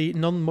for the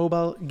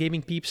non-mobile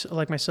gaming peeps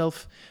like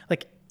myself.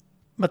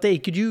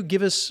 Matej, could you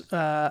give us,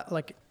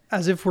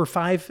 as if we're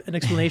 5, an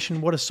explanation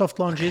what a soft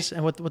launch is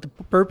and what the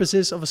purpose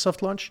is of a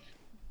soft launch?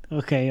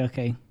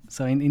 Okay.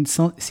 So in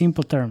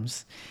simple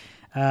terms,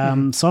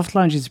 soft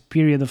launch is a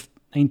period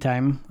in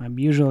time,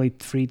 usually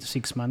 3 to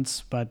 6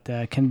 months, but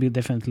can be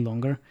definitely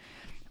longer,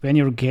 when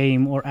your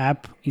game or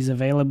app is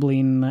available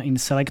in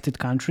selected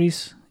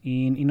countries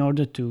in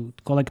order to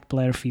collect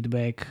player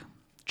feedback,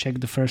 check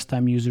the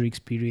first-time user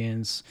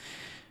experience,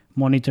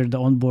 monitor the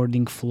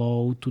onboarding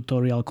flow,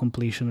 tutorial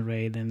completion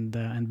rate,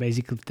 and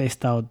basically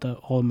test out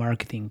all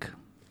marketing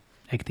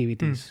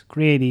activities,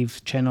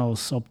 creative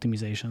channels,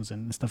 optimizations,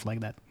 and stuff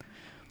like that.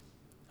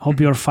 Hope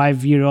your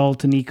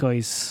 5-year-old Nico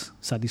is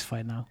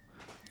satisfied now.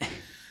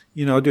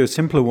 I'll do a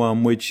simpler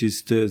one, which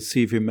is to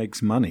see if it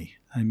makes money.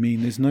 I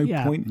mean, there's no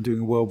point in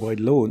doing a worldwide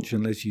launch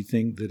unless you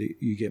think that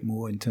you get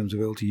more in terms of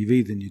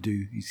LTV than you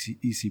do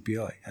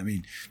ECPI. I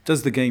mean,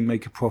 does the game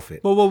make a profit?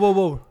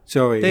 Whoa.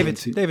 Sorry. David,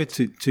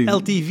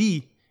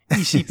 LTV,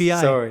 ECPI.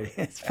 Sorry.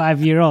 It's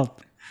 5-year-old.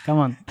 Come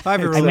on.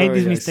 5-year-old. I made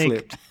this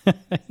mistake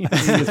in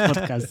this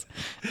podcast.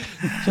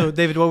 So,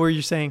 David, what were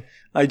you saying?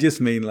 I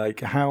just mean,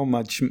 how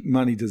much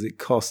money does it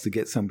cost to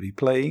get somebody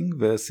playing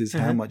versus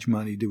how much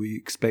money do we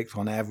expect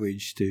on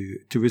average to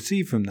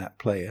receive from that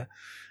player?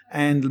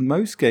 And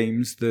most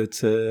games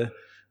that,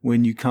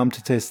 when you come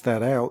to test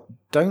that out,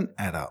 don't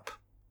add up.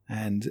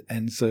 And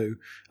so,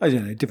 I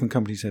don't know, different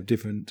companies have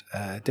different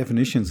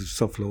definitions of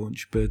soft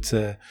launch, but,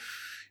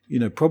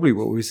 probably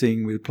what we're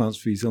seeing with Plants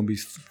vs.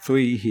 Zombies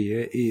 3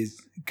 here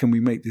is, can we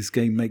make this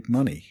game make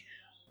money?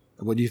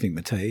 What do you think,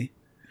 Matej?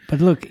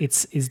 But look,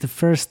 it's the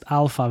first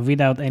alpha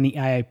without any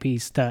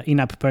IIPs, the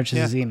in-app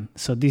purchases in.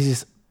 So this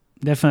is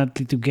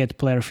definitely to get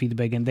player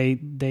feedback, and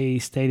they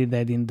stated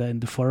that in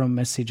the forum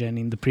message and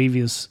in the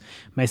previous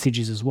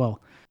messages as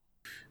well.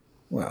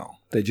 Well,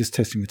 they're just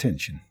testing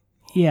retention.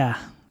 Yeah.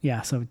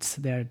 So it's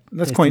there.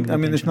 That's quite. I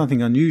mean, there's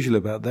nothing unusual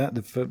about that.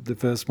 The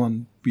first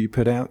one you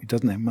put out, it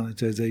doesn't have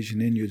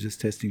monetization in. You're just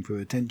testing for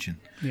retention.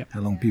 Yeah. How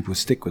long people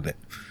stick with it.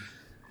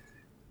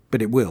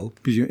 But it will,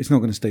 because it's not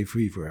going to stay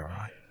free forever,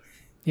 right?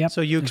 Yeah.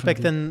 So you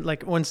expect then,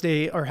 like, once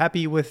they are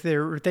happy with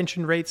their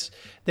retention rates,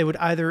 they would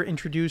either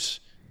introduce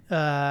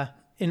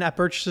in-app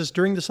purchases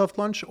during the soft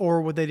launch,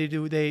 or would they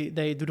do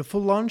the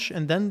full launch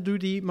and then do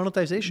the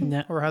monetization?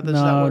 Yeah. Or how does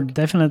that work?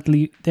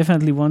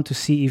 Definitely want to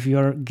see if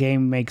your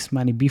game makes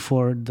money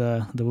before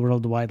the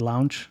worldwide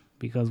launch,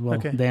 because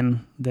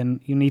then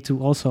you need to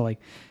also like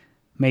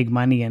make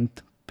money and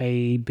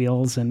pay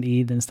bills and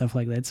eat and stuff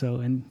like that. So,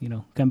 and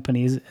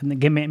companies and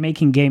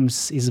making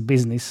games is a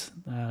business.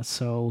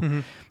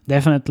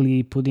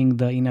 Definitely putting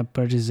the in-app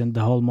purchase and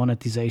the whole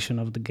monetization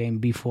of the game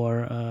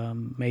before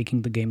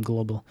making the game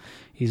global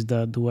is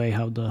the way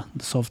how the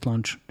soft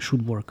launch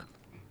should work.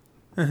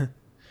 Uh-huh.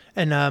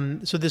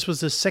 And so this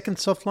was the second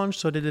soft launch.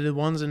 So they did it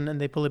once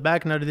and they pull it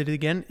back. Now they did it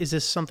again. Is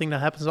this something that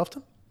happens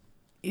often?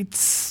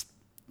 It's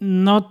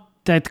not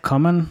that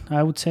common,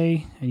 I would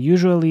say.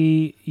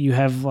 Usually you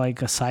have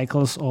like a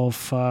cycles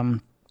of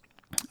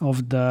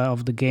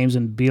the games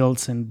and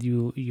builds, and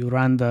you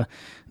run the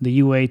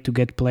UA to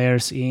get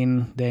players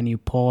in, then you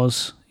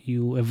pause,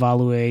 you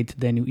evaluate,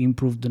 then you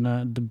improve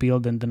the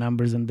build and the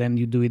numbers, and then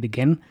you do it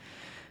again.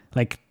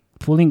 Like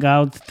pulling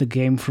out the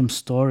game from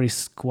store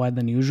is quite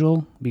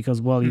unusual,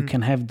 because you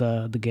can have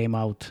the game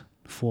out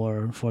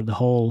for the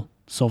whole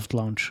soft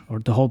launch or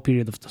the whole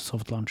period of the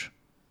soft launch.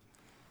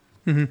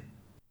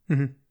 Mm-hmm.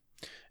 Mm-hmm.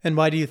 And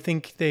why do you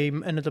think they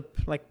ended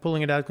up like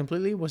pulling it out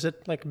completely? Was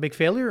it like a big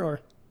failure, or?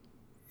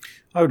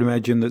 I would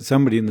imagine that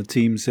somebody in the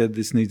team said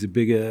this needs a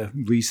bigger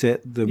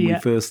reset than we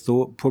first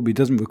thought. Probably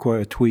doesn't require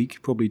a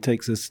tweak. Probably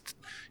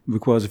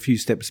requires a few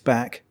steps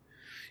back.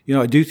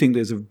 I do think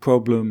there's a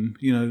problem.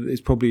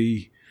 It's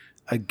probably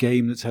a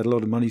game that's had a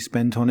lot of money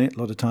spent on it, a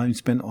lot of time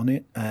spent on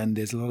it, and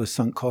there's a lot of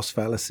sunk cost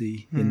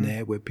fallacy in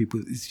there where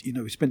people,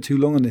 we spent too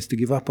long on this to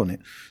give up on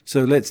it.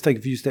 So let's take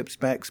a few steps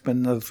back, spend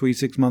another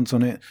 3-6 months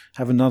on it,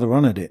 have another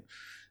run at it.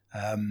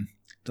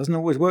 Doesn't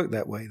always work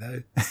that way,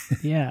 though.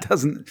 Yeah.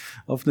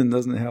 Often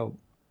doesn't help.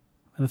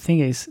 The thing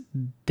is,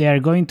 they are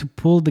going to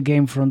pull the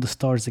game from the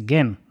stores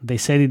again. They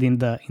said it in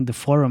the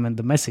forum and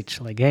the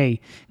message, like,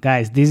 "Hey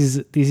guys, this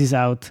is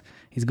out.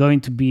 It's going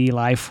to be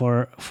live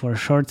for a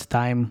short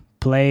time.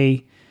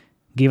 Play,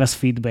 give us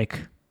feedback,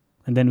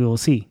 and then we will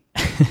see."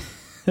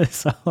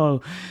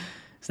 So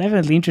it's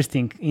definitely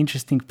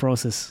interesting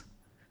process.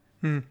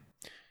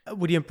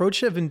 Would the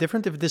approach have been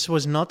different if this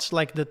was not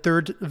like the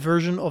third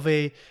version of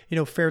a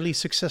fairly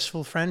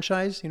successful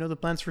franchise? The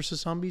Plants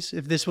vs. Zombies.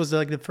 If this was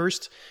like the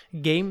first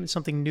game,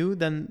 something new,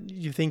 then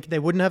you think they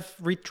wouldn't have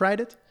retried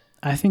it?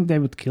 I think they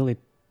would kill it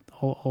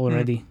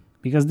already,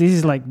 because this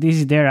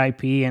is their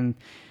IP, and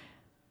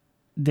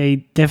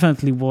they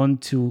definitely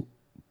want to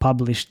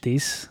publish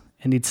this,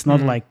 and it's not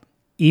like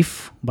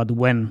if but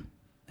when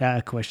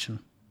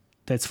question.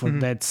 That's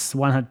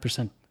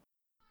 100%.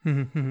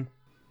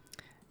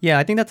 Yeah,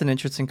 I think that's an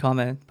interesting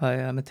comment by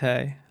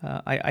Matej.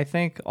 I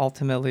think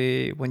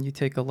ultimately when you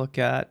take a look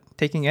at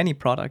taking any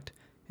product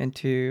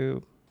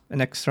into an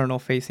external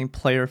facing,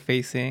 player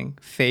facing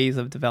phase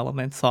of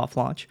development, soft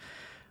launch,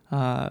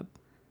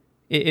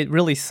 it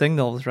really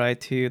signals, right,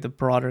 to the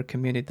broader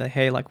community that,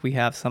 hey, like, we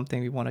have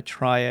something, we want to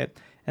try it.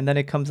 And then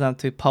it comes down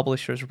to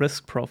publishers'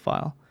 risk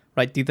profile,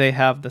 right? Do they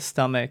have the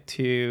stomach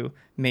to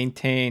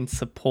maintain,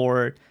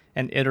 support,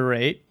 and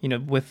iterate,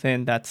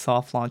 within that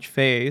soft launch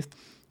phase?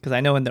 Because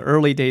I know in the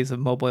early days of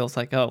mobile, it was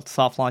like,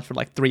 soft launch for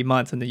like 3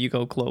 months and then you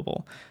go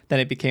global.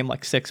 Then it became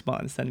like 6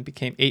 months, then it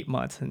became 8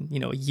 months and,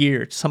 a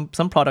year. Some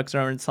products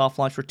are in soft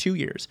launch for 2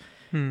 years,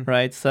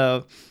 right?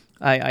 So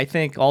I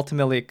think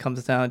ultimately it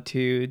comes down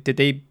to, did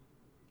they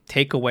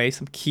take away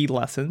some key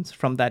lessons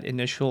from that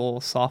initial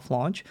soft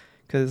launch?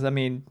 Because,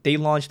 they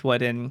launched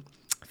in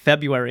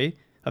February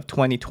of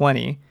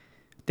 2020.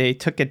 They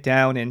took it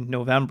down in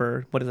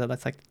November. What is that?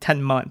 That's like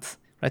 10 months,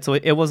 right? So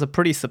it was a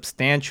pretty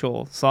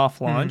substantial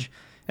soft launch.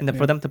 And then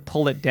for them to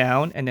pull it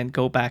down and then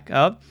go back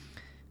up,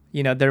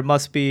 there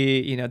must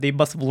be, they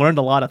must have learned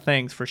a lot of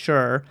things for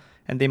sure.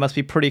 And they must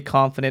be pretty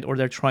confident, or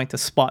they're trying to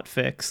spot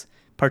fix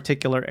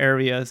particular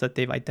areas that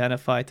they've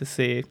identified to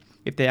see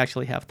if they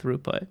actually have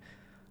throughput.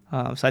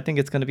 So I think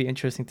it's going to be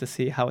interesting to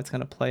see how it's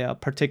going to play out,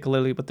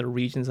 particularly with the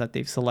regions that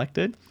they've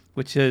selected,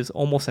 which is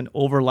almost an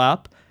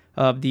overlap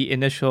of the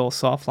initial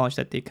soft launch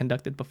that they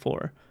conducted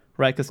before,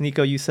 right? Because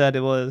Nico, you said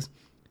it was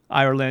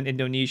Ireland,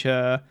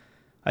 Indonesia,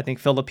 I think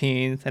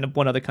Philippines, and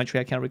one other country,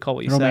 I can't recall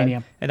what you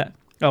Romania. said.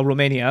 And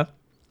Romania.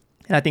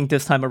 And I think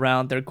this time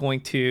around, they're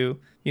going to,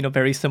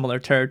 very similar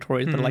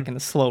territories, but like in a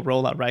slow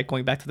rollout, right?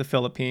 Going back to the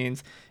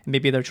Philippines. And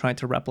maybe they're trying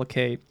to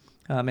replicate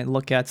and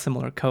look at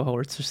similar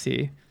cohorts to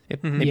see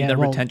if maybe their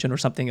retention or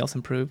something else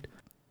improved.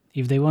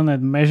 If they want to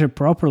measure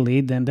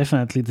properly, then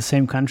definitely the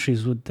same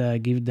countries would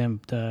give them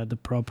the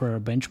proper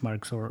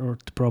benchmarks or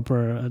the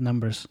proper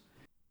numbers.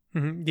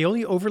 The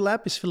only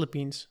overlap is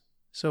Philippines.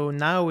 So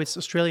now it's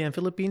Australia and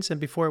Philippines, and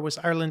before it was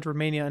Ireland,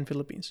 Romania, and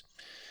Philippines.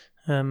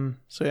 So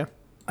yeah.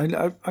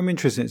 I'm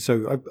interested.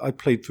 So I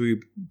played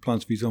through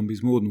Plants vs.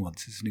 Zombies more than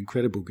once. It's an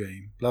incredible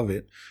game. Love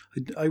it.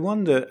 I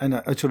wonder, and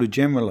I sort of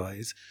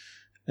generalize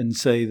and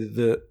say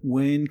that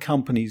when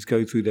companies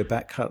go through their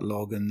back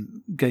catalogue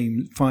and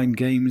find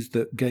games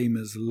that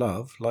gamers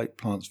love, like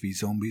Plants vs.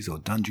 Zombies or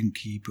Dungeon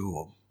Keeper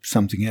or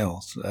something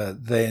else,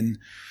 then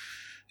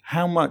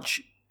how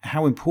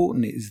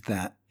important is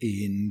that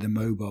in the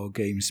mobile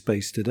game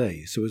space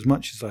today? So as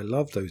much as I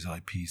love those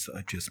IPs that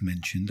I've just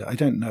mentioned, I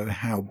don't know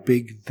how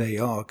big they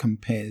are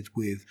compared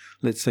with,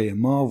 let's say, a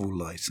Marvel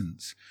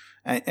license.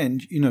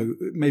 And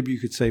maybe you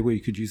could say, well,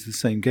 you could use the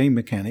same game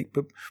mechanic,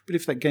 but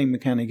if that game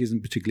mechanic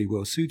isn't particularly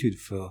well suited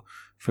for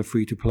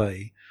free to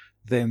play,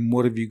 then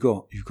what have you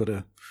got? You've got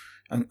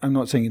I'm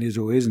not saying it is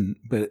or isn't,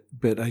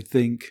 but I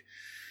think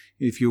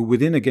if you're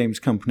within a games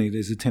company,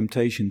 there's a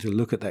temptation to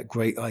look at that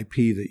great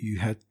IP that you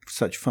had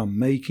such fun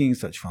making,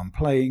 such fun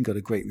playing, got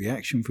a great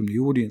reaction from the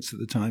audience at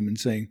the time, and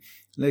saying,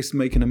 let's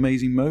make an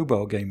amazing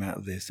mobile game out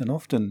of this. And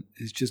often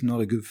it's just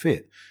not a good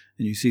fit.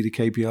 And you see the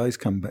KPIs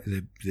come back,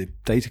 the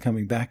data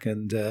coming back,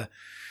 and you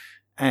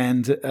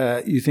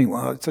think,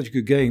 well, it's such a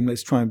good game.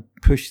 Let's try and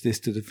push this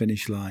to the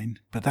finish line.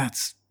 But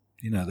that's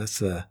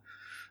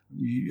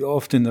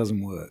often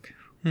doesn't work.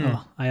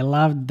 Oh, I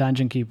loved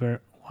Dungeon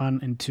Keeper 1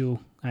 and 2.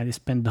 I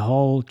spent the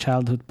whole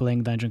childhood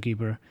playing Dungeon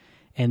Keeper.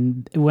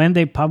 And when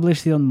they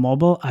published it on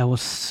mobile, I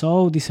was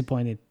so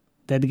disappointed.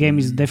 That game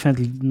is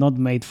definitely not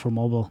made for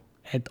mobile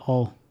at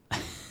all.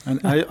 And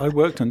I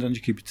worked on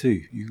Dungeon Keeper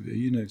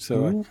 2,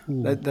 so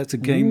that's a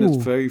game that's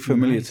very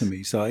familiar to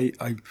me. So I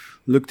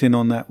looked in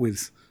on that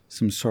with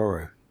some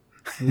sorrow.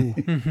 I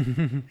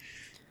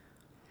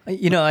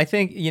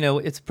think,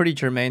 it's pretty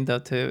germane, though,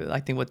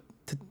 to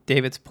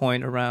David's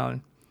point around,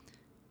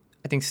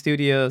 I think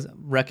studios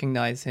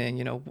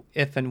recognizing,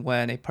 if and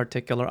when a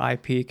particular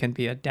IP can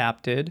be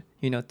adapted,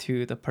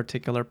 to the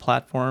particular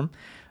platform.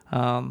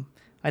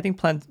 I think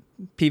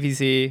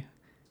PVZ,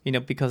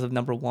 because of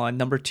number one.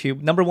 Number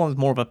one was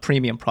more of a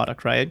premium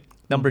product, right?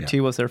 Number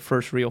two was their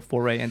first real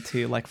foray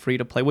into like free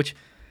to play, which,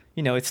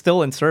 it's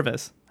still in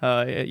service,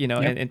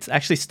 and it's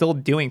actually still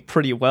doing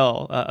pretty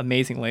well,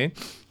 amazingly,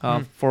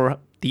 for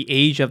the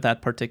age of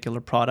that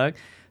particular product.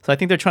 So I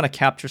think they're trying to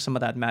capture some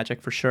of that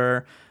magic for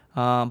sure.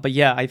 But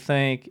yeah, I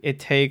think it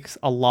takes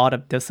a lot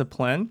of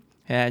discipline.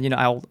 And,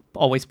 I'll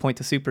always point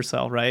to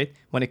Supercell, right?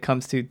 When it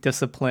comes to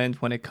discipline,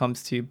 when it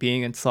comes to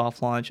being in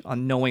soft launch,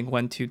 on knowing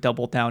when to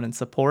double down and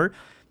support,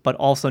 but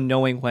also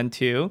knowing when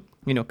to,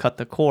 cut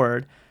the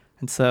cord.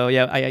 And so,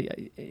 yeah,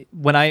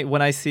 when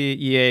I see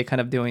EA kind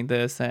of doing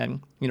this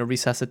and,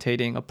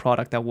 resuscitating a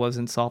product that was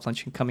in soft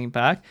launch and coming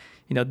back,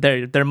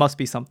 there must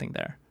be something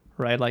there,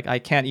 right? Like, I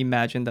can't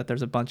imagine that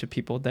there's a bunch of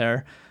people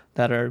there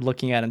that are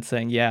looking at it and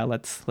saying, yeah,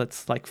 let's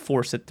like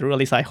force it through. At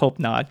least I hope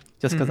not,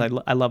 just because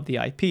I love the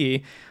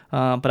IP.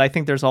 But I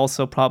think there's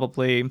also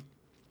probably,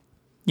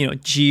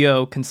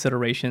 geo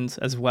considerations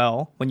as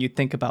well when you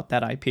think about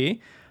that IP.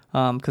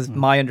 Because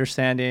my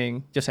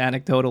understanding, just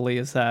anecdotally,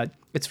 is that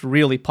it's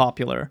really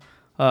popular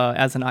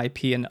as an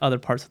IP in other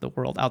parts of the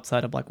world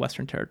outside of like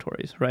Western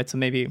territories, right? So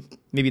maybe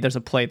there's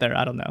a play there.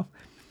 I don't know.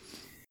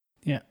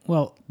 Yeah,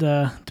 well,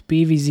 the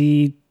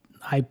PVZ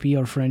IP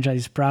or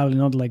franchise is probably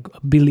not like a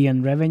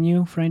billion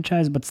revenue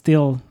franchise, but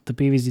still the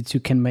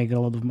PVZ2 can make a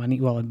lot of money.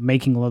 Well,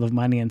 making a lot of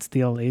money and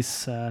still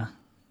is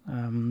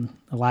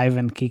alive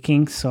and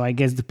kicking. So I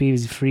guess the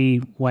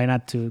PVZ3, why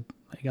not to,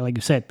 like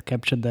you said,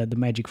 capture the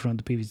magic from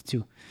the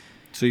PVZ2.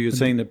 So you're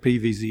saying that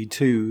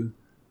PVZ2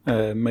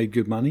 made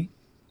good money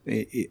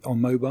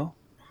on mobile?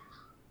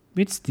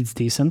 It's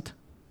decent.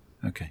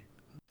 Okay.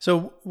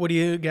 So what do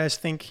you guys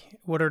think?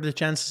 What are the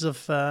chances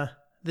of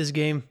this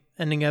game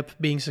ending up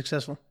being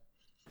successful?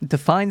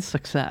 Define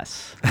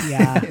success.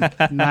 Yeah,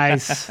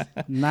 nice.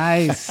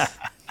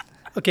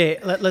 Okay,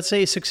 let's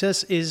say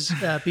success is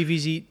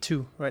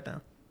PVZ2 right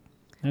now.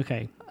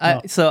 Okay.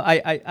 So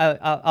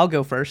I'll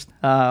go first.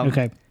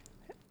 Okay.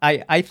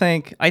 I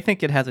think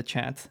it has a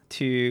chance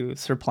to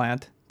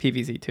supplant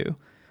PVZ2,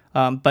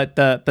 but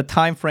the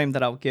time frame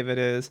that I'll give it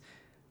is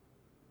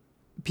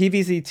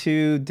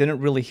PVZ2 didn't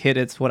really hit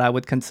its what I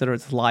would consider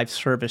its live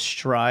service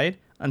stride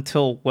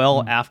until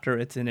well after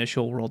its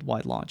initial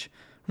worldwide launch,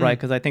 right?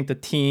 Because I think the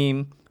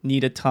team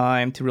needed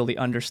time to really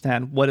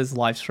understand what is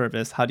live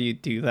service, how do you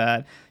do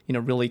that,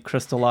 really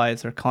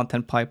crystallize their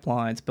content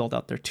pipelines, build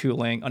out their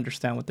tooling,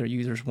 understand what their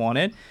users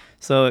wanted.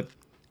 So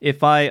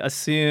if I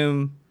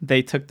assume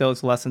they took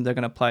those lessons, they're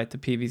going to apply it to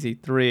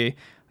PVZ3,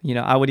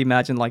 I would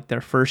imagine like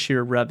their first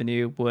year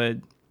revenue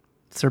would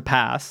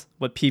surpass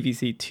what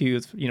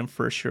PVZ2's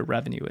first year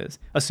revenue is,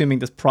 assuming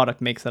this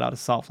product makes it out of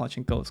soft launch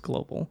and goes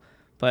global.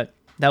 But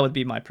that would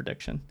be my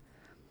prediction.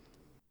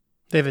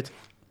 David.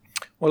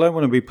 Well, I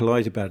want to be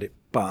polite about it,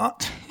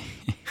 but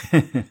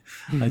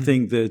I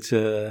think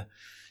that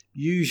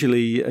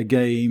usually a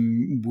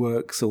game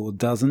works or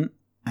doesn't,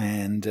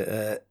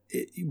 and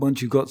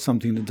once you've got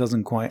something that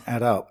doesn't quite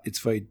add up, it's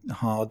very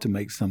hard to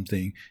make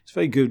something. It's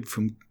very good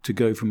to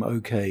go from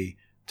okay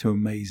to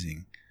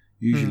amazing.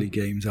 Usually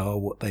games are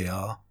what they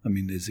are. I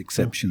mean, there's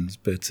exceptions,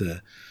 but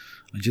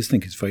I just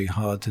think it's very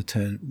hard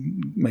to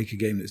make a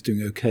game that's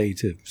doing okay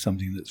to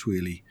something that's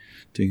really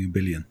doing $1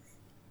 billion.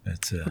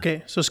 But,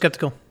 okay, so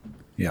skeptical.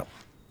 Yeah.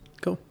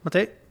 Cool.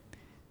 Matej?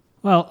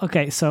 Well,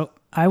 okay, so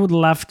I would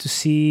love to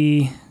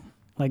see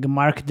like a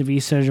market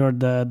research or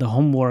the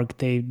homework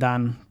they've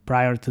done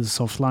prior to the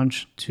soft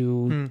launch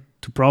to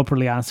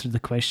properly answer the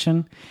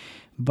question.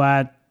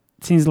 But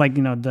it seems like,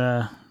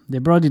 they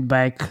brought it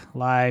back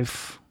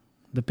live.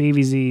 The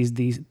PVZ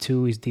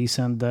is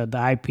decent. The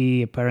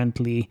IP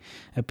apparently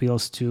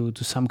appeals to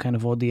some kind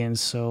of audience.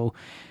 So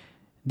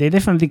they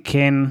definitely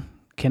can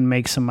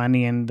make some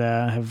money and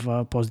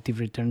have positive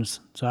returns.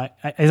 So I,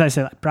 as I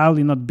said,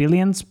 probably not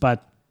billions,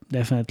 but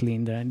definitely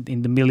in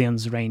the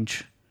millions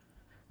range.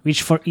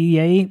 Which for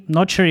EA,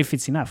 not sure if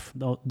it's enough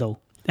though.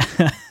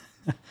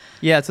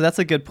 Yeah, so that's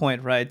a good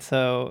point, right?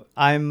 So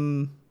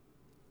I'm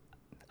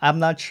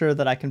not sure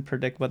that I can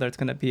predict whether it's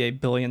going to be a $1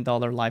 billion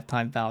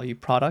lifetime value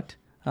product.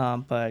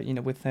 But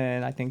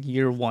within I think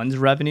year one's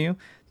revenue,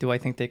 do I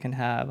think they can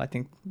have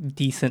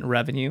decent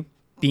revenue,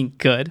 being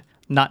good,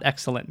 not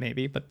excellent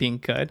maybe, but being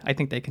good? I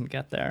think they can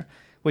get there,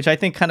 which I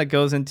think kind of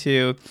goes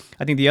into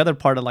the other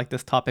part of like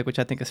this topic, which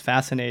I think is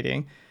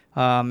fascinating.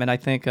 And I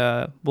think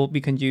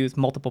we can use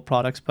multiple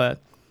products,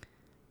 but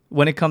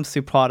when it comes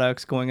to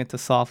products going into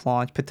soft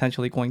launch,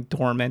 potentially going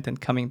dormant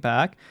and coming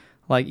back,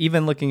 like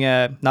even looking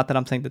at, not that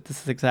I'm saying that this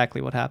is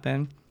exactly what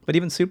happened, but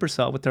even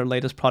Supercell with their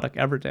latest product,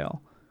 Everdale,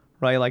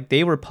 right? Like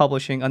they were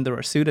publishing under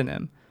a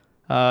pseudonym,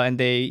 and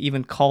they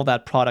even call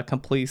that product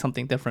completely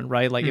something different,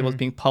 right? Like it was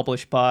being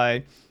published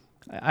by,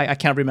 I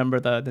can't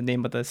remember the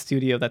name of the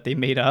studio that they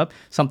made up,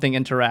 something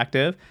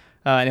interactive,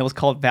 and it was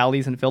called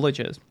Valleys and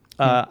Villages.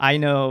 I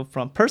know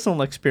from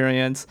personal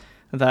experience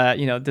that,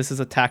 this is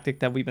a tactic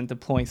that we've been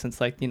deploying since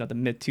like, the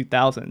mid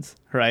 2000s,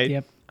 right?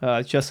 Yep.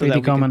 Just so Pretty that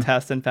we common. can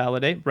test and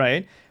validate,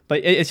 right?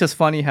 But it's just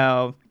funny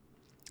how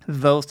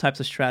those types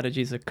of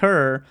strategies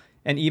occur.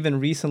 And even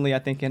recently, I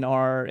think in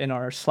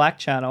our Slack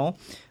channel,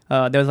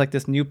 there's like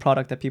this new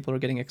product that people are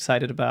getting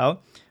excited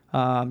about,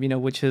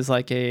 which is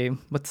like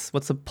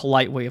what's a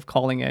polite way of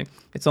calling it?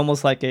 It's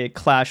almost like a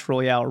Clash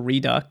Royale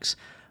Redux.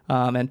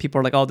 And people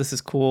are like, oh, this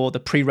is cool. The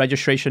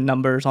pre-registration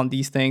numbers on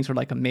these things are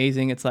like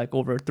amazing. It's like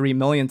over 3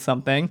 million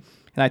something.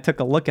 And I took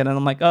a look at it and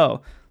I'm like,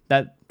 oh,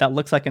 that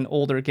looks like an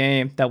older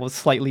game that was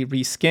slightly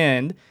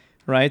reskinned,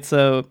 right?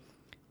 So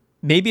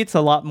maybe it's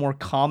a lot more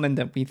common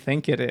than we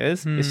think it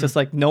is. It's just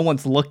like no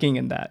one's looking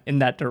in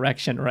that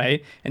direction,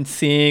 right? And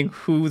seeing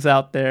who's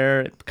out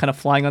there kind of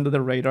flying under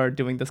the radar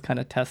doing this kind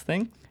of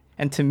testing.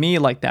 And to me,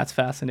 like that's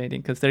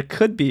fascinating because there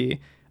could be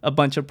a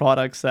bunch of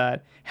products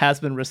that has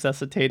been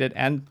resuscitated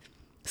and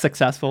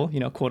successful,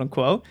 quote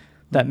unquote,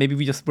 that maybe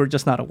we're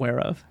just not aware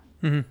of.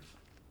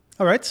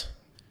 All right.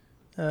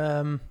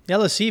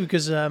 Let's see,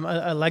 because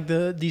I like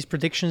these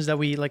predictions that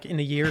we like in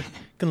a year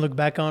can look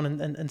back on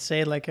and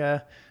say like,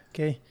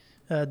 okay,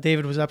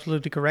 David was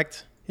absolutely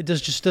correct. It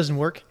just doesn't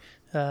work.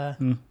 Or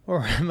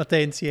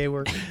Matej and CA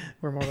were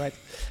more right.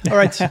 All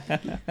right.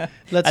 I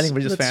think we're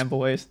just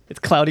fanboys. It's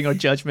clouding our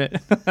judgment.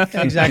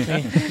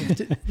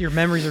 Exactly. Your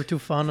memories are too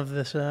fond of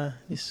this.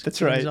 These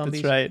That's right.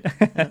 zombies.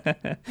 That's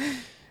right.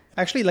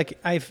 Actually, like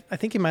I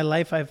think in my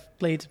life I've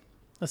played,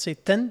 let's say,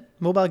 10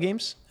 mobile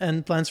games,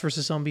 and Plants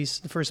vs. Zombies,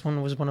 the first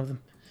one was one of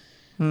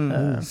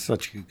them.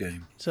 Such a good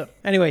game. So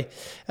anyway,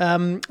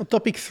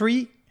 topic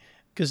 3,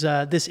 because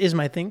this is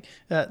my thing,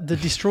 the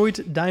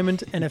destroyed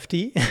diamond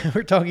NFT.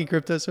 We're talking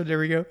crypto, so there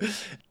we go.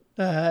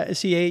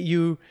 CA,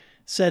 you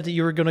said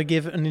you were going to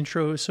give an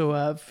intro,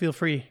 so feel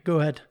free. Go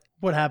ahead.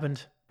 What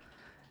happened?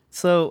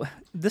 So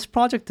this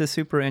project is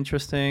super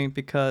interesting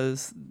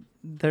because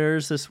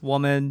there's this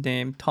woman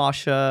named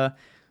Tasha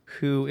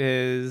who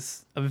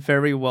is a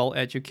very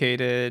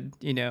well-educated,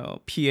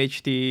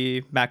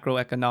 PhD,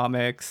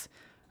 macroeconomics,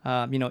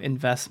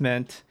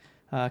 investment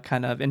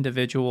kind of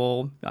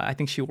individual. I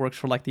think she works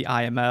for like the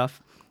IMF.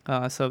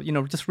 So,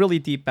 just really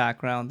deep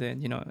background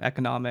in,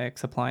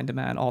 economics, supply and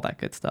demand, all that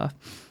good stuff.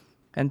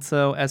 And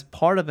so as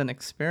part of an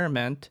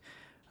experiment,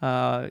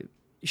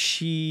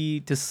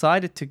 she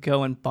decided to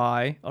go and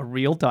buy a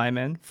real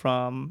diamond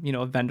from,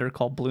 a vendor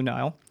called Blue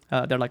Nile.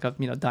 They're like a,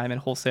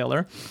 diamond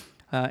wholesaler.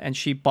 And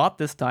she bought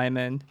this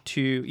diamond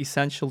to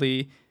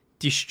essentially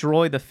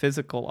destroy the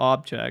physical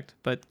object,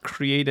 but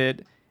create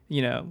it,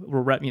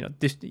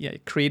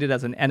 create it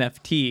as an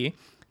NFT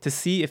to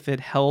see if it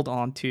held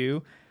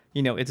onto,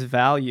 its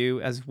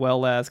value, as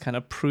well as kind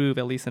of prove,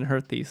 at least in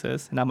her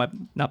thesis, and I might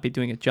not be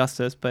doing it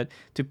justice, but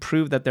to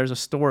prove that there's a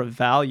store of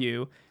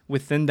value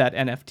within that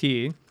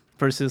NFT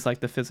versus like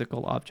the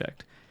physical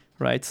object,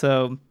 right?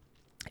 So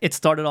it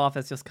started off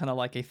as just kind of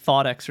like a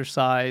thought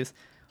exercise.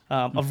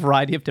 A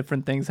variety of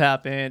different things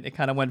happened. It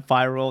kind of went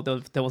viral.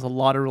 There was a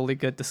lot of really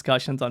good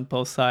discussions on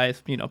both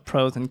sides,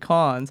 pros and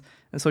cons.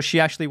 And so she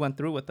actually went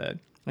through with it.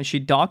 And she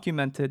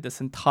documented this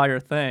entire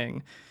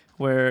thing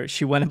where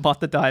she went and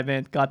bought the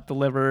diamond, got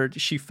delivered.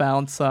 She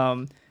found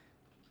some,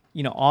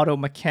 auto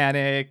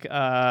mechanic,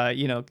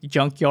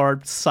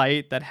 junkyard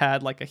site that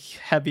had like a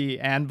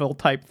heavy anvil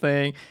type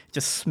thing,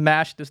 just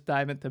smashed this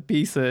diamond to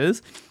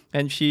pieces.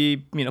 And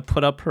she,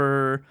 put up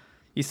her,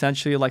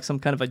 essentially like some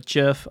kind of a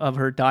GIF of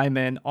her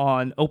diamond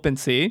on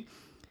OpenSea.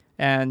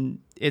 And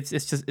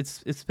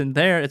it's been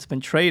there, it's been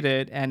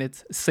traded, and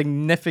it's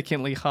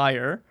significantly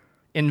higher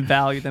in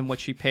value than what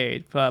she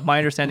paid. My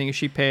understanding is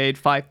she paid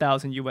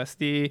 5,000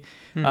 USD,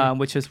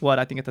 which is what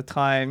I think at the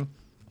time,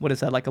 what is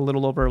that, like a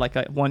little over like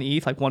a 1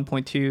 ETH, like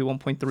 1.2,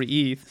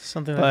 1.3 ETH.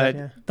 Something like that,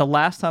 yeah. But the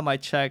last time I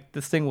checked,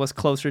 this thing was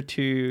closer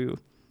to,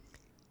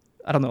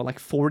 I don't know, like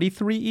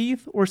 43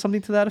 ETH or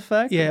something to that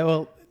effect. Yeah,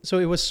 well, so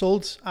it was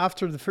sold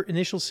after the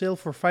initial sale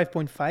for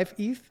 5.5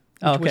 ETH,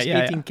 which was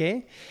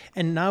 18K,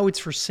 and now it's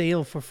for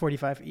sale for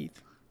 45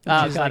 ETH.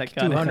 Got like it.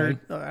 200,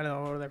 I don't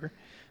know, whatever,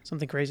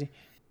 something crazy.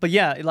 But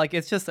yeah, like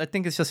I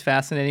think it's just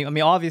fascinating. I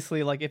mean,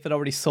 obviously, like if it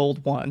already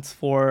sold once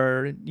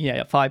for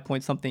 5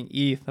 point something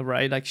ETH,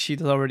 right? Like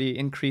she's already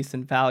increased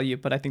in value.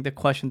 But I think the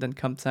question then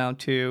comes down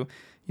to,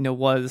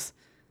 was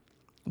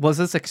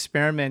this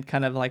experiment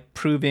kind of like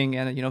proving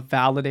and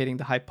validating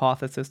the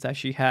hypothesis that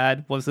she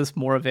had? Was this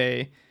more of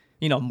a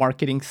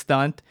marketing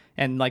stunt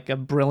and like a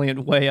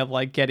brilliant way of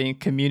like getting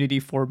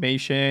community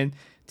formation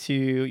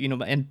to,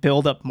 and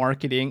build up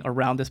marketing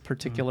around this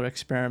particular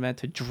experiment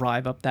to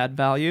drive up that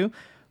value,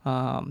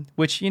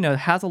 which,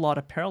 has a lot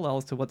of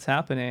parallels to what's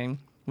happening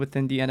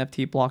within the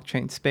NFT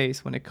blockchain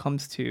space when it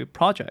comes to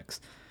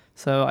projects.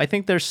 So I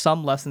think there's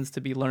some lessons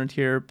to be learned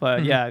here,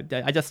 but yeah,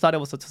 I just thought it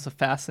was just a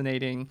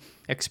fascinating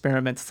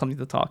experiment, something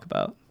to talk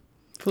about.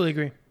 Fully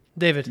agree.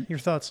 David, your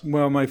thoughts?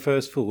 Well, my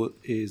first thought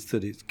is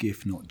that it's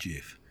GIF, not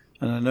GIF.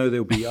 And I know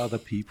there'll be other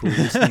people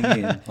listening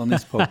in on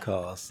this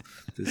podcast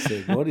that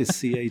say, "What is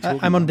CA talking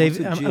about?" I'm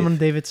on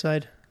David's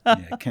side.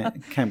 Yeah,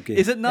 Camp GIF.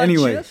 Is it not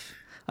GIF?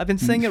 I've been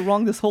saying it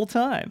wrong this whole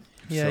time.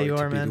 Yeah, Sorry you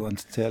are, to be man. the one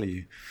to tell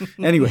you.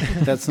 Anyway,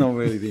 that's not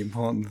really the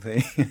important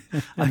thing.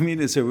 I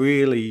mean, it's a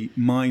really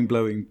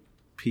mind-blowing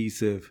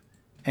piece of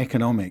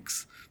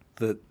economics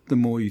that the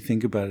more you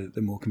think about it,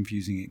 the more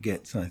confusing it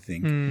gets, I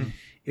think.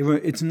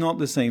 It's not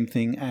the same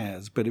thing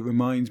as, but it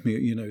reminds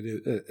me,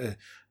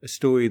 a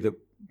story that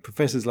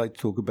professors like to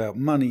talk about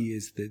money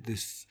is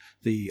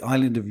the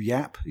island of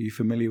Yap. Are you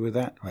familiar with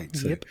that? Right.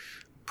 So yep.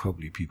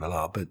 Probably people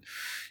are, but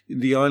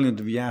the island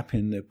of Yap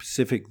in the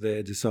Pacific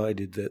there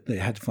decided that they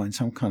had to find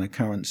some kind of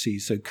currency,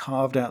 so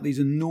carved out these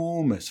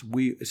enormous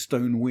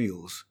stone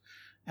wheels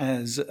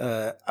as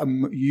a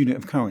unit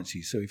of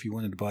currency. So if you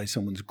wanted to buy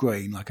someone's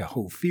grain, like a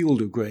whole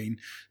field of grain,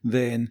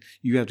 then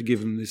you have to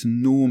give them this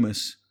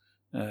enormous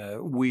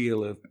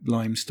wheel of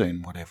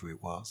limestone, whatever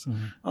it was.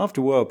 After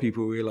a while,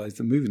 people realized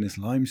that moving this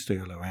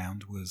limestone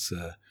around was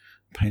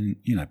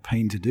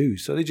pain to do.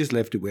 So they just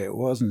left it where it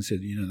was and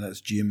said,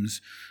 that's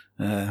Jim's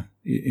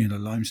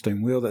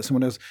limestone wheel, that's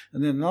someone else.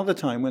 And then another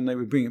time when they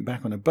would bring it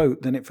back on a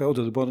boat, then it fell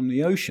to the bottom of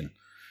the ocean.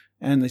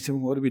 And they said,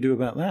 well, what do we do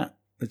about that?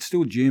 It's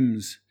still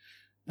Jim's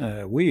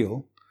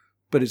wheel,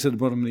 but it's at the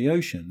bottom of the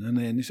ocean. And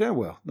then you say,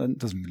 well, that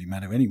doesn't really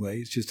matter anyway.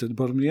 It's just at the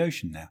bottom of the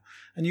ocean now.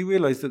 And you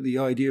realize that the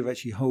idea of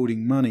actually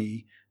holding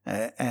money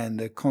and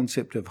the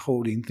concept of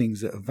holding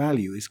things that are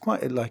value is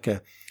quite like an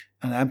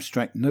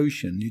abstract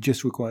notion. It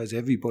just requires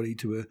everybody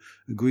to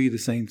agree the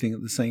same thing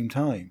at the same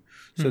time.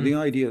 So the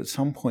idea at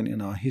some point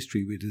in our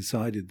history, we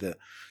decided that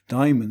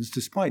diamonds,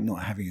 despite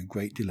not having a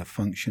great deal of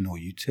function or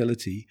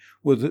utility,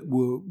 were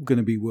going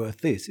to be worth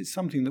this. It's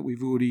something that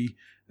we've already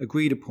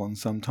agreed upon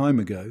some time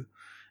ago.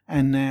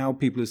 And now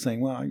people are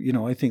saying, well,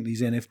 I think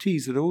these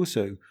NFTs that are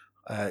also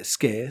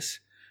scarce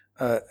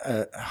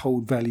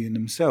hold value in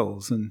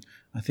themselves. And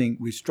I think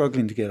we're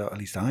struggling to get, or at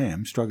least I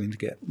am struggling to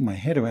get my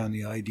head around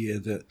the idea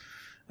that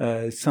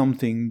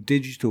something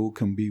digital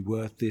can be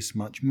worth this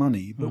much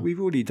money. But we've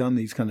already done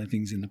these kind of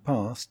things in the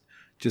past,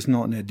 just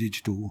not in a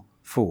digital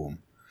form.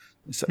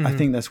 So I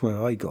think that's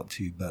where I got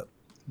to. But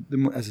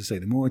as I say,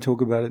 the more I talk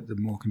about it, the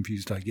more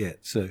confused I get.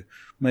 So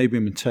maybe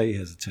Matej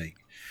has a take.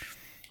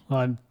 Well,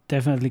 I'm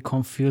definitely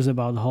confused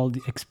about the whole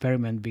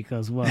experiment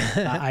because, well,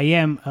 I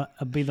am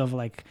a bit of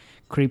like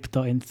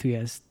crypto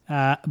enthusiast,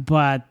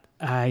 but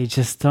I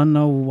just don't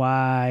know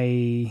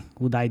why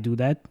would I do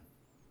that.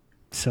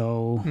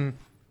 So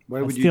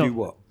why would you do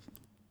what?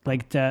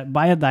 Like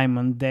buy a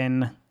diamond,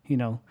 then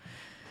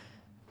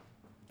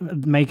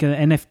make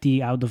an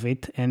NFT out of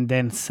it and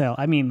then sell.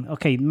 I mean,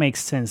 okay, it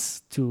makes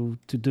sense to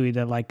do it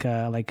like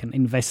an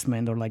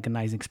investment or like a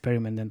nice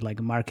experiment and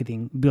like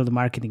build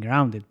marketing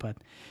around it, but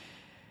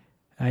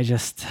I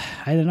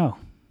don't know.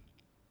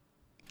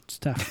 It's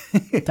tough.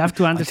 Tough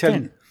to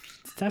understand.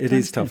 It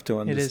is tough to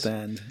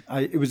understand.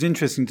 It was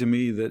interesting to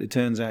me that it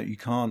turns out you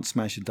can't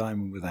smash a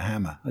diamond with a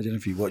hammer. I don't know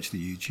if you watched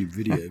the YouTube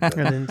video. But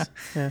I didn't.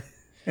 Yeah.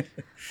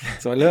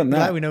 So I learned that.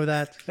 Glad we know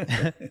that.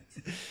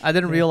 I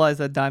didn't realize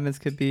that diamonds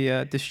could be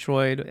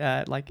destroyed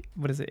at like,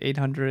 what is it,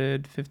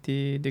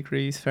 850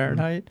 degrees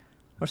Fahrenheit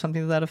or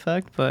something to that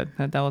effect. But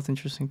that was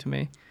interesting to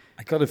me.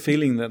 I got a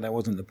feeling that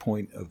wasn't the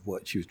point of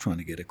what she was trying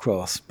to get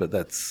across, but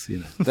that's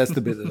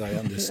the bit that I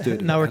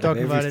understood. Now we're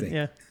talking about it.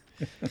 Yeah.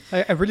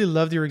 I really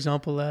loved your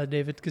example,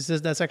 David, because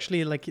that's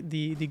actually like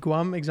the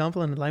Guam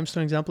example and the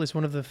limestone example is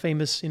one of the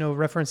famous,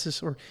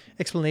 references or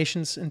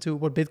explanations into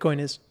what Bitcoin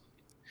is.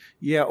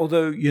 Yeah,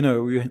 although,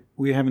 we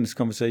were having this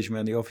conversation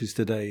around the office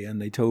today,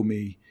 and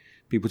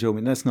people told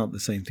me that's not the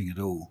same thing at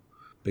all,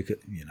 because,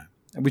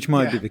 which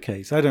might be the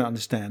case. I don't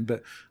understand,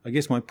 but I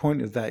guess my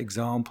point of that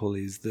example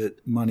is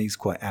that money's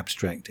quite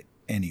abstract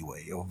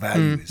anyway, or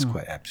value is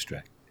quite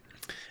abstract.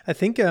 I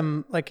think,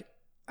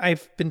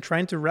 I've been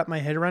trying to wrap my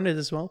head around it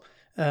as well.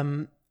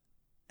 And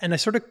I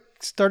sort of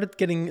started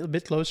getting a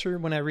bit closer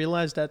when I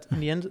realized that in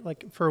the end,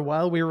 like for a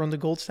while, we were on the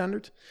gold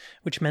standard,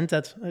 which meant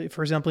that,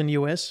 for example, in the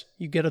US,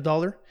 you get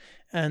 $1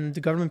 and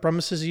the government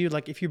promises you,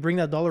 like, if you bring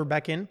that dollar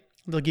back in,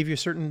 they'll give you a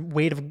certain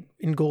weight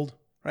in gold,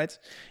 right?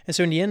 And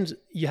so in the end,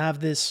 you have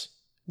this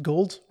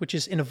gold, which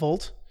is in a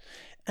vault,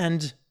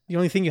 and the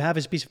only thing you have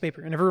is a piece of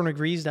paper, and everyone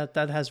agrees that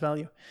that has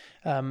value.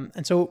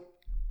 And so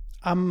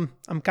I'm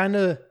kind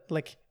of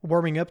like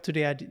warming up to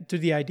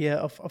the idea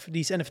of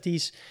these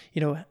NFTs,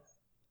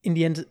 in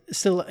the end,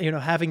 still,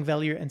 having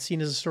value and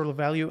seen as a sort of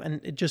value.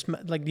 And it just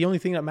like the only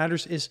thing that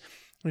matters is,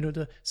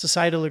 the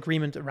societal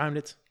agreement around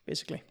it,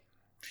 basically.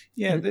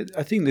 Yeah,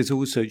 I think there's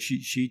also,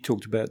 she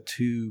talked about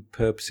two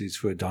purposes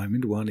for a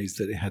diamond. One is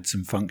that it had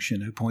some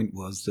function. Her point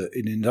was that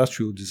an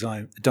industrial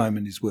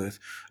diamond is worth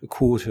a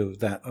quarter of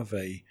that of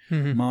a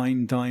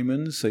mine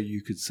diamond. So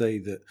you could say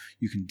that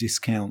you can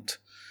discount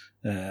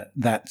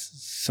that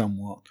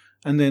somewhat.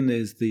 And then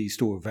there's the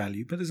store of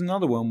value. But there's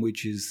another one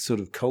which is sort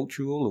of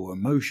cultural or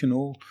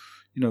emotional.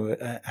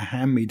 A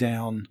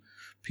hand-me-down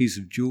piece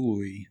of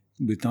jewelry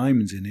with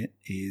diamonds in it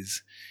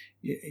is,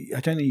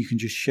 I don't think you can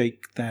just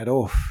shake that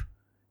off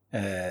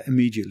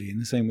immediately in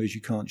the same way as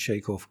you can't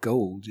shake off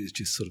gold. It's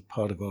just sort of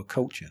part of our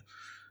culture.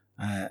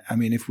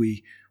 If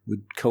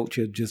would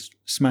culture just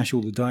smash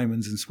all the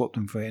diamonds and swap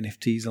them for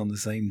NFTs on the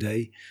same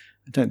day?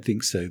 I don't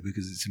think so,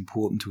 because it's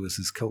important to us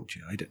as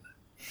culture. I don't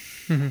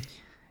know. Mm-hmm.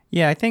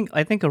 Yeah, I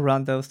think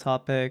around those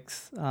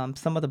topics,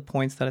 some of the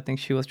points that I think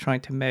she was trying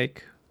to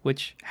make,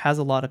 which has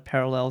a lot of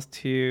parallels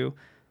to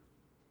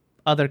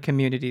other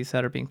communities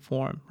that are being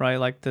formed, right?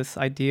 Like this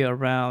idea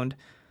around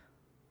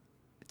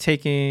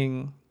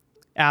taking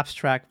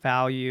abstract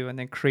value and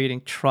then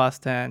creating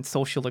trust and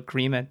social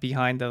agreement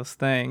behind those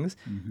things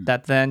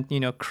that then,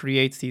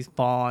 creates these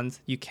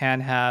bonds. You can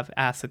have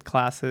asset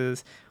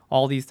classes,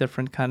 all these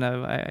different kind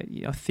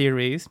of,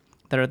 theories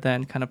that are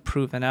then kind of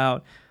proven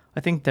out. I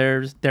think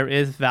there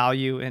is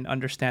value in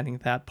understanding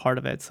that part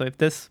of it. So if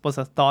this was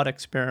a thought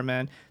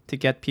experiment to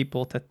get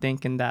people to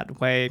think in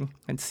that way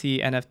and see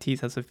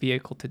NFTs as a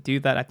vehicle to do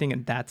that, I think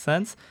in that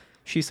sense,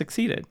 she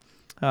succeeded.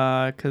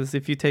 Because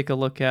if you take a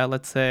look at,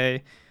 let's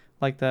say,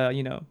 like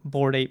the,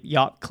 Bored Ape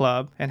Yacht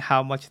Club and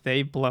how much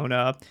they've blown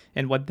up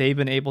and what they've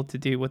been able to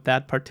do with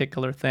that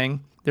particular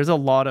thing, there's a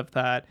lot of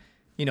that,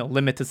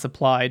 limited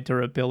supply,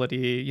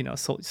 durability,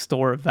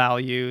 store of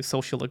value,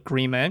 social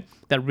agreement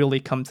that really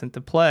comes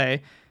into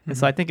play. And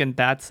so I think in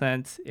that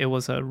sense, it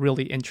was a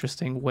really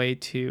interesting way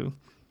to,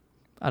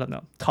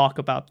 talk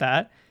about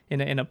that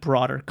in a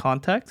broader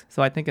context.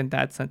 So I think in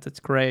that sense,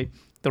 it's great.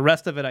 The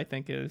rest of it, I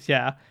think, is,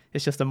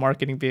 it's just a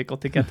marketing vehicle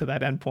to get to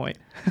that endpoint.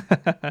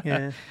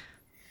 Yeah.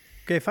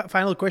 Okay,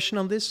 final question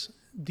on this.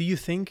 Do you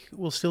think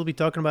we'll still be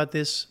talking about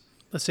this,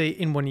 let's say,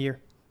 in 1 year?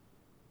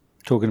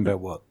 Talking about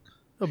what?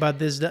 About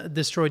this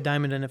destroyed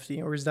diamond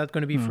NFT, or is that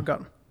going to be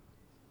forgotten?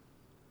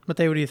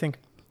 Matteo, what do you think?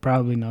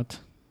 Probably not.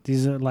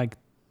 These are like,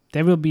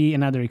 there will be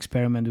another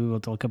experiment we will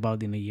talk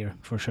about in a year,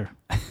 for sure.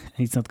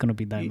 It's not going to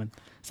be diamond.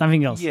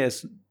 Something else.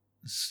 Yes,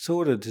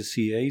 sort of to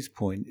CA's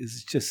point,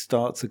 is it just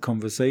starts a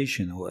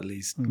conversation, or at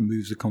least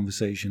moves the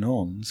conversation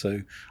on.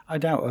 So I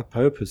doubt her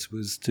purpose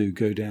was to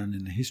go down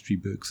in the history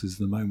books as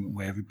the moment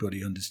where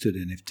everybody understood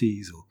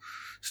NFTs or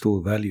store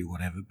value or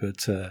whatever.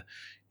 But,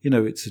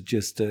 it's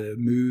just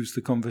moves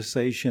the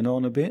conversation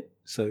on a bit.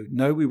 So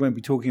no, we won't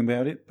be talking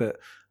about it, but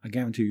I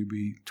guarantee you'll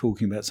be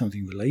talking about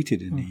something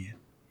related in a year.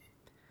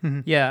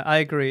 Yeah, I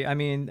agree. I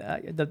mean,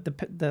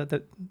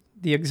 the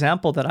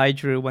example that I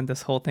drew when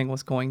this whole thing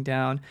was going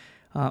down,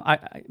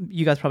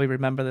 you guys probably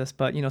remember this,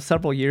 but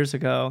several years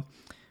ago,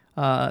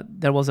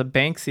 there was a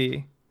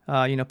Banksy,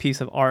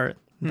 piece of art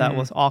that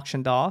was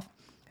auctioned off,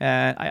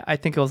 and I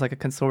think it was like a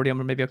consortium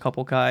or maybe a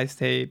couple guys.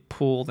 They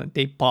pooled and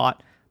they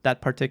bought that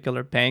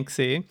particular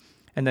Banksy,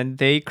 and then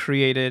they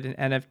created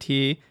an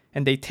NFT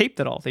and they taped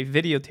it all. They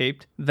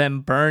videotaped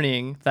them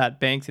burning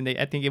that Banksy, and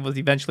I think it was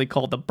eventually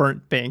called the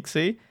Burnt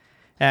Banksy.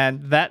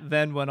 And that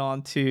then went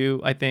on to,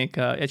 I think,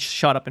 it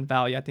shot up in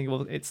value. I think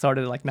it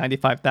started at like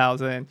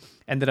 95,000,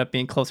 ended up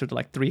being closer to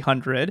like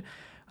 300.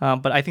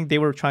 But I think they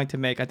were trying to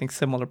make,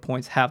 similar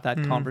points, have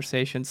that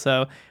conversation.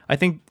 So I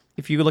think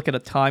if you look at a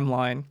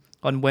timeline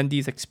on when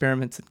these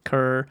experiments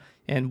occur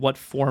and what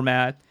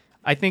format,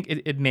 I think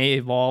it may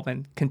evolve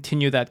and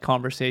continue that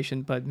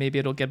conversation, but maybe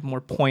it'll get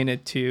more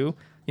pointed to,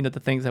 the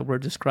things that we're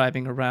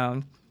describing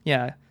around,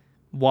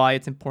 why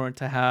it's important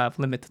to have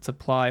limited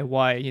supply,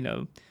 why,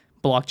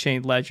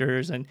 blockchain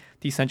ledgers and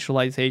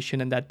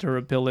decentralization and that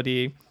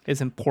durability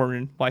is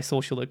important, why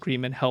social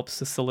agreement helps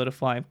to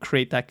solidify and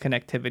create that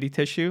connectivity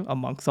tissue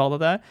amongst all of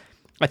that.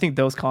 I think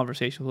those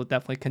conversations will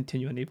definitely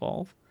continue and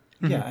evolve.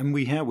 Yeah, and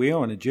we are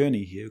on a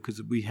journey here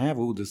because we have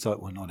all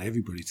decided, well, not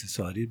everybody's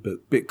decided,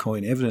 but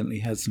Bitcoin evidently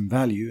has some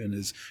value and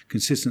has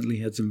consistently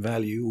had some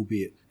value,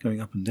 albeit going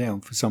up and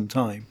down for some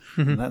time.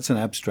 And that's an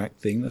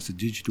abstract thing. That's a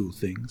digital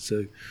thing.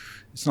 So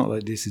it's not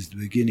like this is the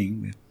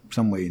beginning. We're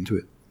some way into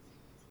it.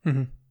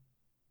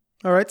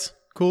 All right,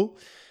 cool.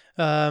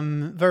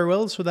 Very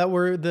well. So that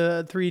were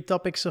the 3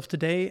 topics of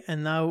today.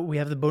 And now we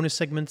have the bonus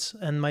segments.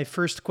 And my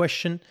first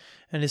question,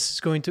 and this is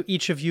going to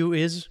each of you,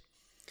 is: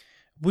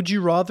 would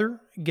you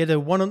rather get a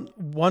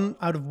one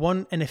out of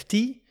one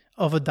NFT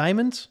of a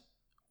diamond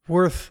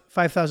worth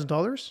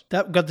 $5,000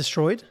 that got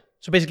destroyed?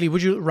 So basically,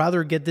 would you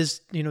rather get this,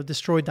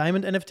 destroyed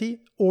diamond NFT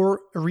or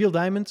a real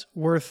diamond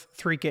worth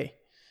 $3K?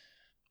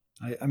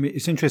 I mean,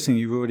 it's interesting.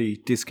 You've already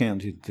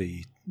discounted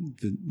the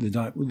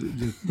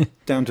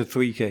down to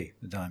 $3K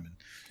the diamond.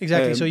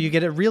 Exactly. So you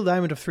get a real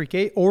diamond of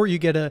 $3K, or you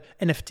get a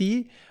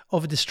NFT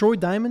of a destroyed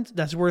diamond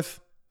that's worth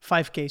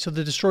 $5K. So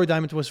the destroyed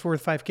diamond was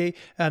worth $5K.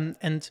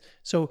 And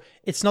so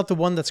it's not the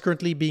one that's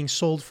currently being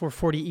sold for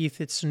 40 ETH.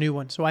 It's a new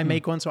one. So I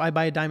make one. So I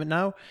buy a diamond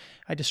now,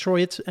 I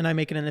destroy it, and I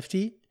make an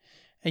NFT.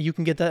 And you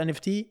can get that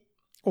NFT,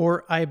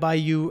 or I buy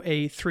you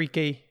a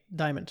 3K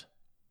diamond.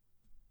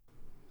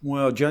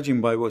 Well,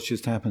 judging by what's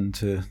just happened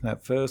to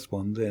that first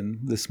one, then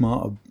the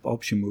smarter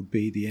option would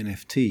be the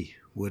NFT,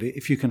 would it?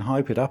 If you can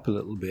hype it up a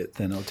little bit,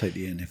 then I'll take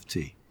the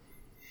NFT.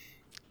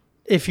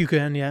 If you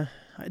can, yeah.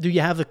 Do you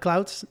have the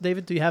clout,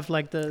 David? Do you have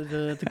like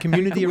the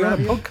community We're around on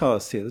a you?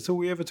 podcast here. That's all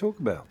we ever talk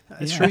about.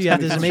 It's true. You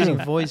have this amazing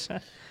voice.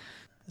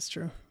 That's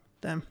true.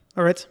 Damn.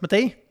 All right,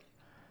 Matej?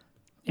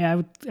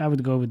 Yeah, I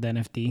would go with the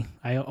NFT.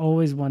 I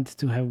always wanted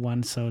to have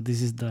one, so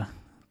this is the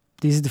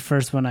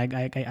first one I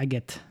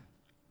get.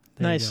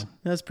 There Nice.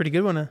 That's a pretty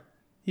good one.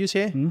 You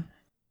say?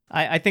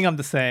 I think I'm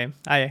the same.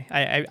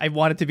 I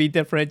want it to be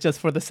different just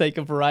for the sake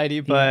of variety,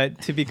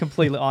 but to be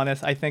completely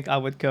honest, I think I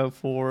would go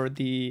for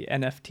the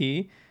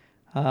NFT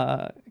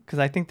because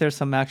I think there's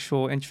some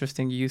actual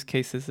interesting use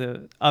cases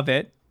of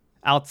it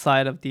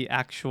outside of the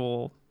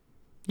actual,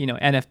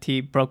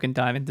 NFT broken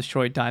diamond,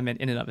 destroyed diamond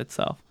in and of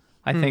itself.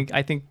 I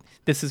think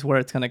this is where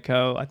it's going to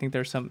go. I think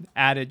there's some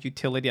added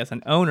utility as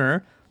an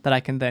owner that I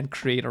can then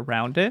create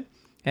around it.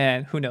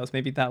 And who knows,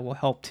 maybe that will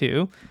help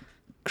to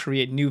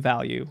create new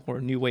value or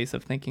new ways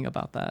of thinking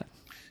about that.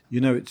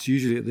 It's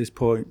usually at this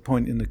point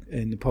in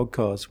the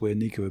podcast where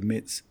Nico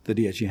admits that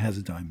he actually has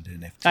a diamond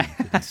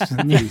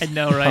NFT. I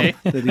know, right?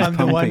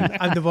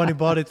 I'm the one who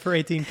bought it for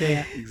 18K.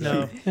 Yeah,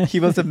 exactly. No, he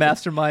was the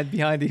mastermind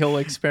behind the whole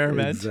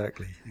experiment.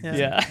 Exactly.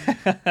 Yeah.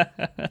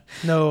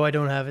 No, I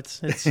don't have it.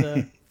 It's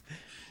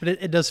but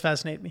it does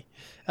fascinate me.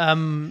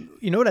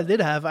 You know what I did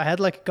have? I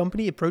had like a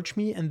company approach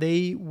me, and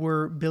they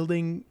were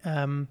building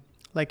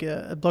like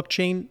a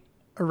blockchain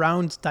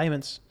around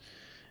diamonds.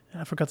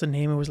 I forgot the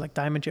name. It was like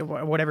Diamond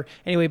or whatever.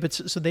 Anyway, but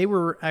so they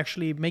were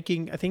actually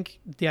making, I think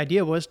the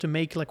idea was to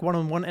make like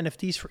one-on-one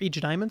NFTs for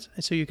each diamond.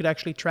 And so you could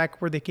actually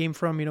track where they came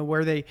from,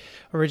 where they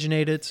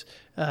originated.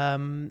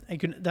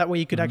 That way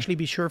you could actually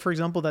be sure, for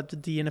example, that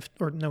the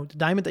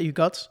diamond that you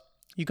got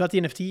the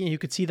NFT, and you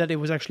could see that it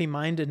was actually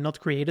mined and not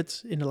created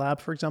in the lab,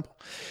 for example.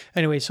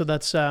 Anyway, so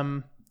that's,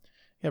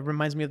 it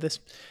reminds me of this.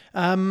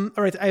 All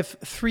right, I have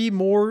 3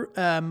 more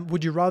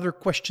would you rather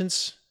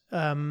questions,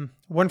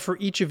 one for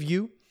each of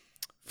you.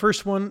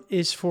 First one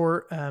is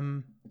for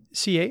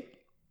CA.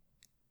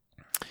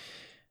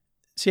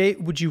 CA,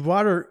 would you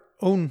rather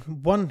own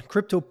one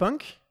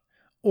CryptoPunk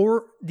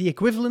or the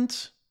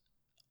equivalent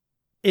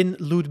in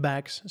loot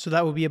bags? So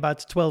that would be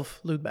about 12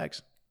 loot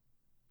bags.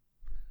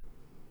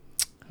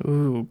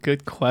 Ooh,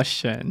 good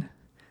question.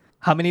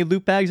 How many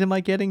loot bags am I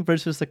getting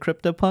versus the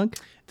CryptoPunk?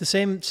 The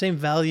same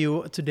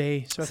value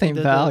today. So I same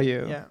think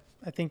value. Yeah,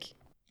 I think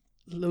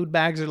loot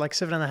bags are like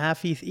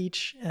 7.5 ETH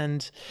each,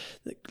 and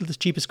the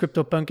cheapest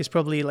CryptoPunk is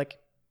probably like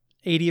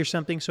 80 or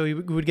something. So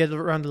you would get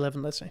around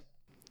 11, let's say.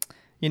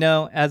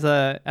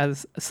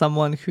 As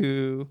someone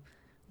who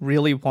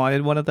really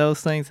wanted one of those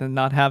things and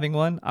not having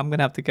one, I'm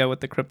gonna have to go with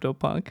the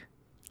CryptoPunk.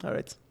 All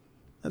right,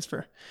 that's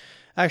fair.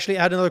 Actually,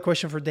 I had another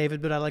question for David,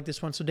 but I like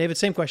this one. So David,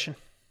 same question.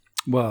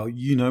 Well,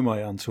 you know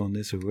my answer on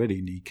this already,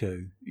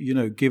 Nico.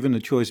 Given a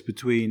choice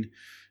between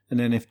an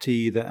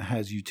NFT that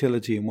has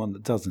utility and one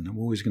that doesn't, I'm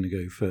always going to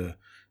go for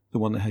the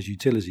one that has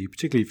utility,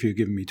 particularly if you're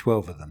giving me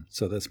 12 of them.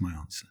 So that's my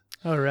answer.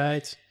 All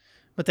right.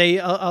 But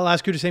I'll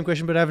ask you the same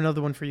question, but I have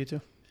another one for you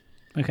too.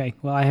 Okay.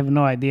 Well, I have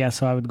no idea,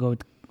 so I would go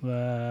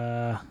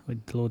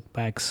with loot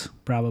bags,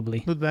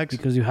 probably. Loot bags.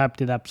 Because you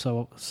hyped it up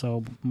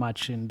so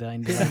much in the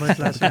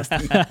last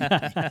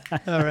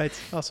podcast. All right,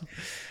 awesome.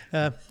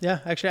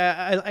 Actually,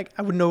 I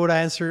wouldn't know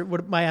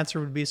what my answer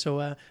would be.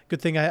 So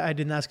good thing I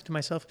didn't ask it to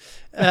myself.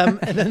 And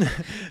then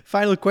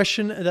final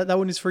question. That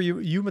one is for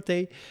you,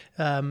 Matej,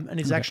 and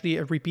it's actually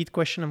a repeat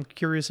question. I'm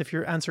curious if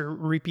your answer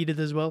repeated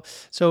as well.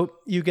 So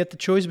you get the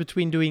choice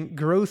between doing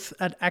growth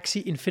at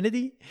Axie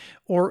Infinity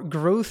or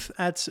growth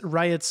at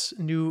Riot's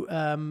new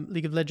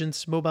League of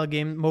Legends mobile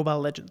game, Mobile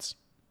Legends.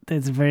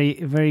 That's a very,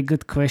 very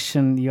good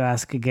question you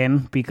ask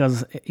again,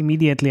 because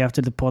immediately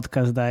after the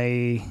podcast,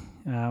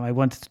 I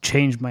wanted to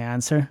change my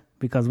answer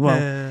because,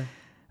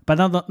 but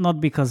not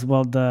because,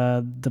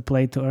 the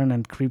play to earn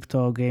and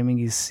crypto gaming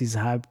is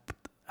hyped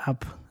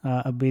up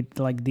a bit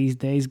like these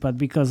days, but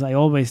because I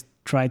always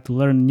try to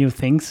learn new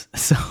things.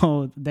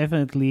 So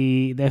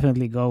definitely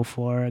go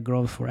for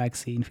growth for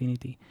Axie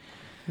Infinity.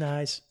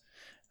 Nice.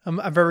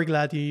 I'm very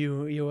glad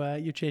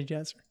you changed the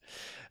answer.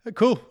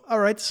 Cool. All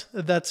right.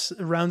 That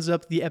rounds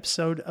up the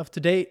episode of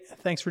today.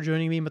 Thanks for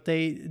joining me,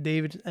 Matej,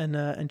 David,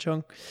 and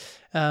Chung.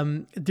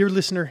 Dear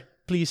listener,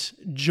 please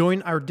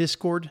join our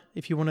Discord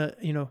if you want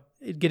to,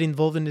 get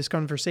involved in this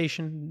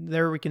conversation.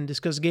 There we can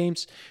discuss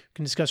games, we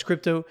can discuss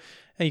crypto,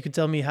 and you can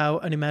tell me how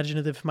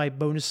unimaginative my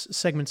bonus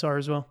segments are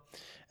as well.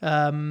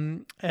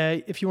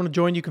 If you want to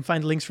join, you can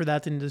find links for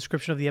that in the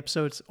description of the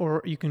episodes,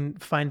 or you can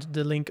find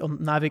the link on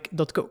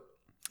navic.co.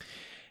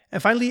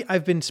 And finally,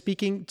 I've been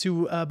speaking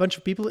to a bunch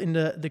of people in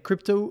the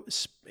crypto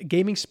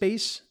gaming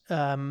space.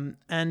 I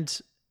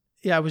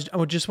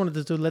just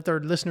wanted to let our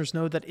listeners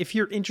know that if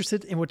you're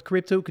interested in what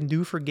crypto can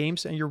do for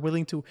games and you're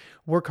willing to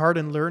work hard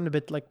and learn a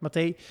bit like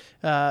Matej,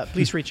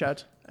 please reach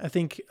out.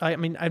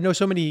 I know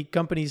so many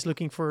companies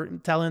looking for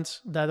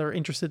talents that are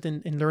interested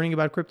in learning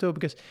about crypto,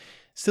 because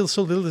still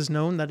so little is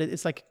known that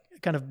it's like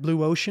kind of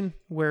blue ocean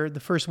where the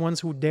first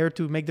ones who dare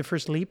to make the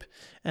first leap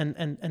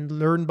and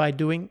learn by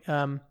doing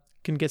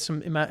can get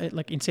some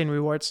insane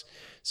rewards.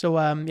 So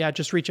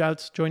just reach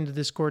out, join the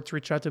Discord,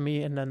 reach out to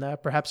me, and then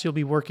perhaps you'll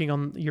be working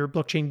on your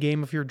blockchain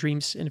game of your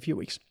dreams in a few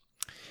weeks.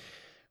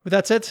 With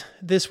that said,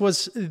 this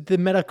was the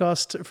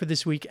Metacast for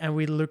this week, and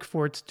we look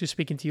forward to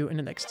speaking to you in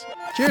the next.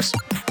 Cheers!